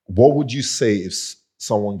 What would you say if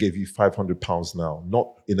someone gave you £500 now?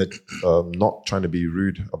 Not in a, not trying to be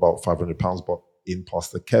rude about £500, but in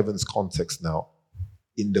Pastor Kevin's context now,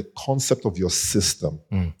 in the concept of your system,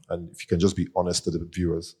 and if you can just be honest to the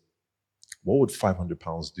viewers, what would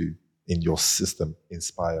 £500 do in your system,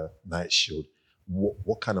 Inspire, Night Shield?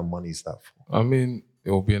 What kind of money is that for? I mean,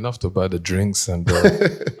 it will be enough to buy the drinks and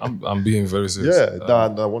I'm being very serious. Yeah,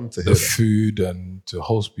 I want to hear the food and to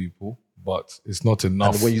host people, but it's not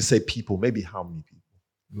enough. And when you say people, maybe how many people?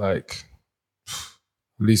 Like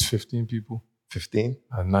at least 15 people. 15?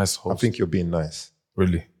 A nice host. I think you're being nice.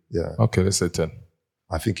 Really? Yeah. Okay, let's say 10.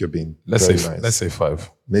 I think you're being nice. Let's say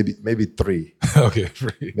 5. Maybe 3. Okay,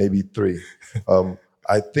 3. Maybe 3.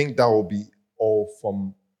 I think that will be all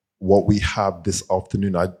from what we have this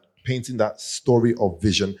afternoon. I'm painting that story of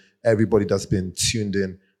vision. Everybody that's been tuned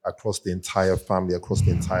in across the entire family, across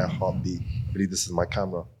the entire heartbeat. I believe this is my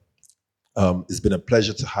camera. It's been a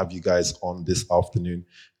pleasure to have you guys on this afternoon.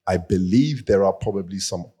 I believe there are probably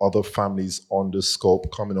some other families on the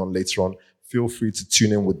scope coming on later on. Feel free to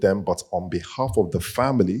tune in with them. But on behalf of the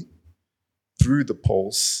family, through the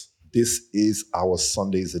Pulse, this is our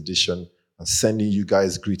Sunday's edition. I'm sending you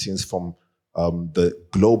guys greetings from the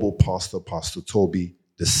global pastor, Pastor Toby,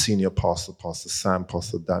 the senior pastor, Pastor Sam,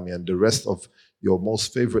 Pastor Damian, the rest of your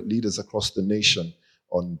most favorite leaders across the nation.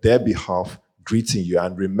 On their behalf, greeting you.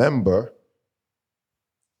 And remember,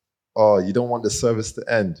 you don't want the service to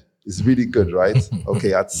end. It's really good, right?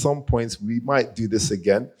 Okay, at some point, we might do this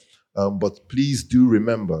again. But please do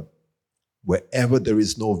remember, wherever there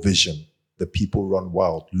is no vision, the people run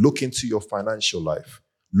wild. Look into your financial life.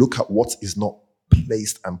 Look at what is not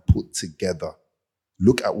placed and put together.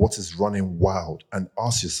 Look at what is running wild and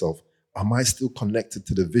ask yourself, am I still connected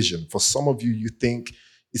to the vision? For some of you, you think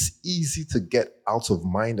it's easy to get out of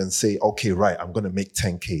mind and say, okay, right, I'm going to make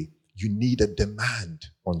 10K. You need a demand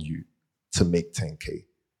on you to make 10K.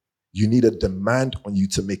 You need a demand on you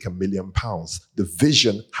to make £1 million. The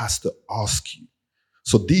vision has to ask you.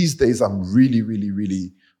 So these days, I'm really, really,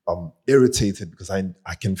 really irritated because I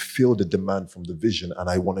can feel the demand from the vision and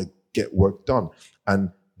I want to get work done. And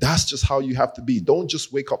that's just how you have to be. Don't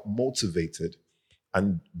just wake up motivated.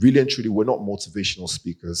 And really and truly, we're not motivational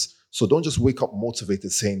speakers. So don't just wake up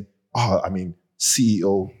motivated saying,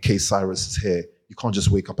 CEO K Cyrus is here. You can't just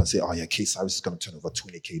wake up and say, oh yeah, K Cyrus is going to turn over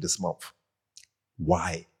 20K this month.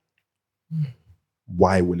 Why?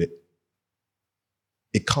 Why will it?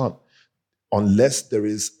 It can't. Unless there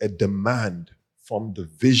is a demand from the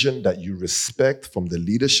vision that you respect, from the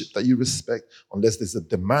leadership that you respect, unless there's a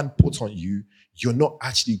demand put on you, you're not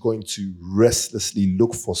actually going to restlessly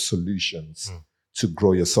look for solutions to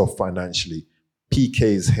grow yourself financially. PK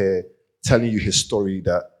is here telling you his story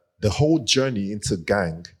that the whole journey into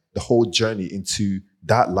gang, the whole journey into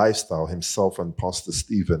that lifestyle, himself and Pastor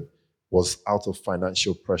Stephen, was out of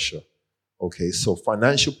financial pressure. Okay, so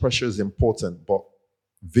financial pressure is important, but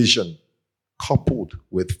vision coupled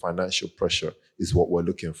with financial pressure is what we're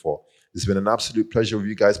looking for. It's been an absolute pleasure with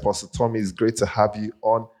you guys. Pastor Tommy, it's great to have you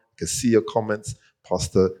on. I can see your comments.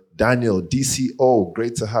 Pastor Daniel, DCO,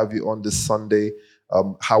 great to have you on this Sunday.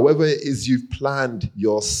 However it is you've planned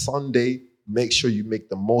your Sunday, make sure you make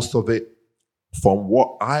the most of it. From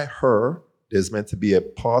what I heard, there's meant to be a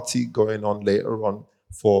party going on later on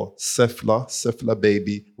for Sefla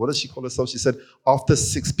baby. What does she call herself? She said after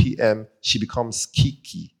 6 p.m., she becomes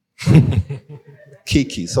Kiki.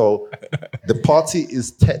 Kiki. So the party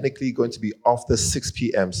is technically going to be after 6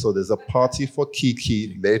 p.m. So there's a party for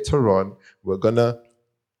Kiki later on. We're going to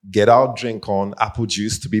get our drink on, apple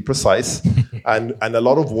juice to be precise, and a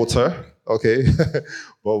lot of water, okay?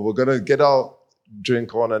 But we're going to get our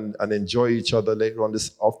drink on and enjoy each other later on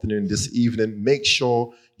this afternoon, this evening. Make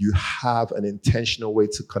sure you have an intentional way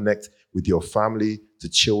to connect with your family, to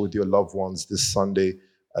chill with your loved ones this Sunday.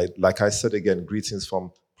 Like I said again, greetings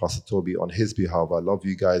from Pastor Toby on his behalf. I love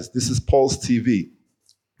you guys. This is Pulse TV,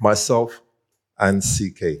 myself and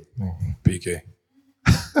CK. PK.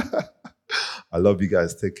 I love you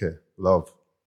guys. Take care. Love.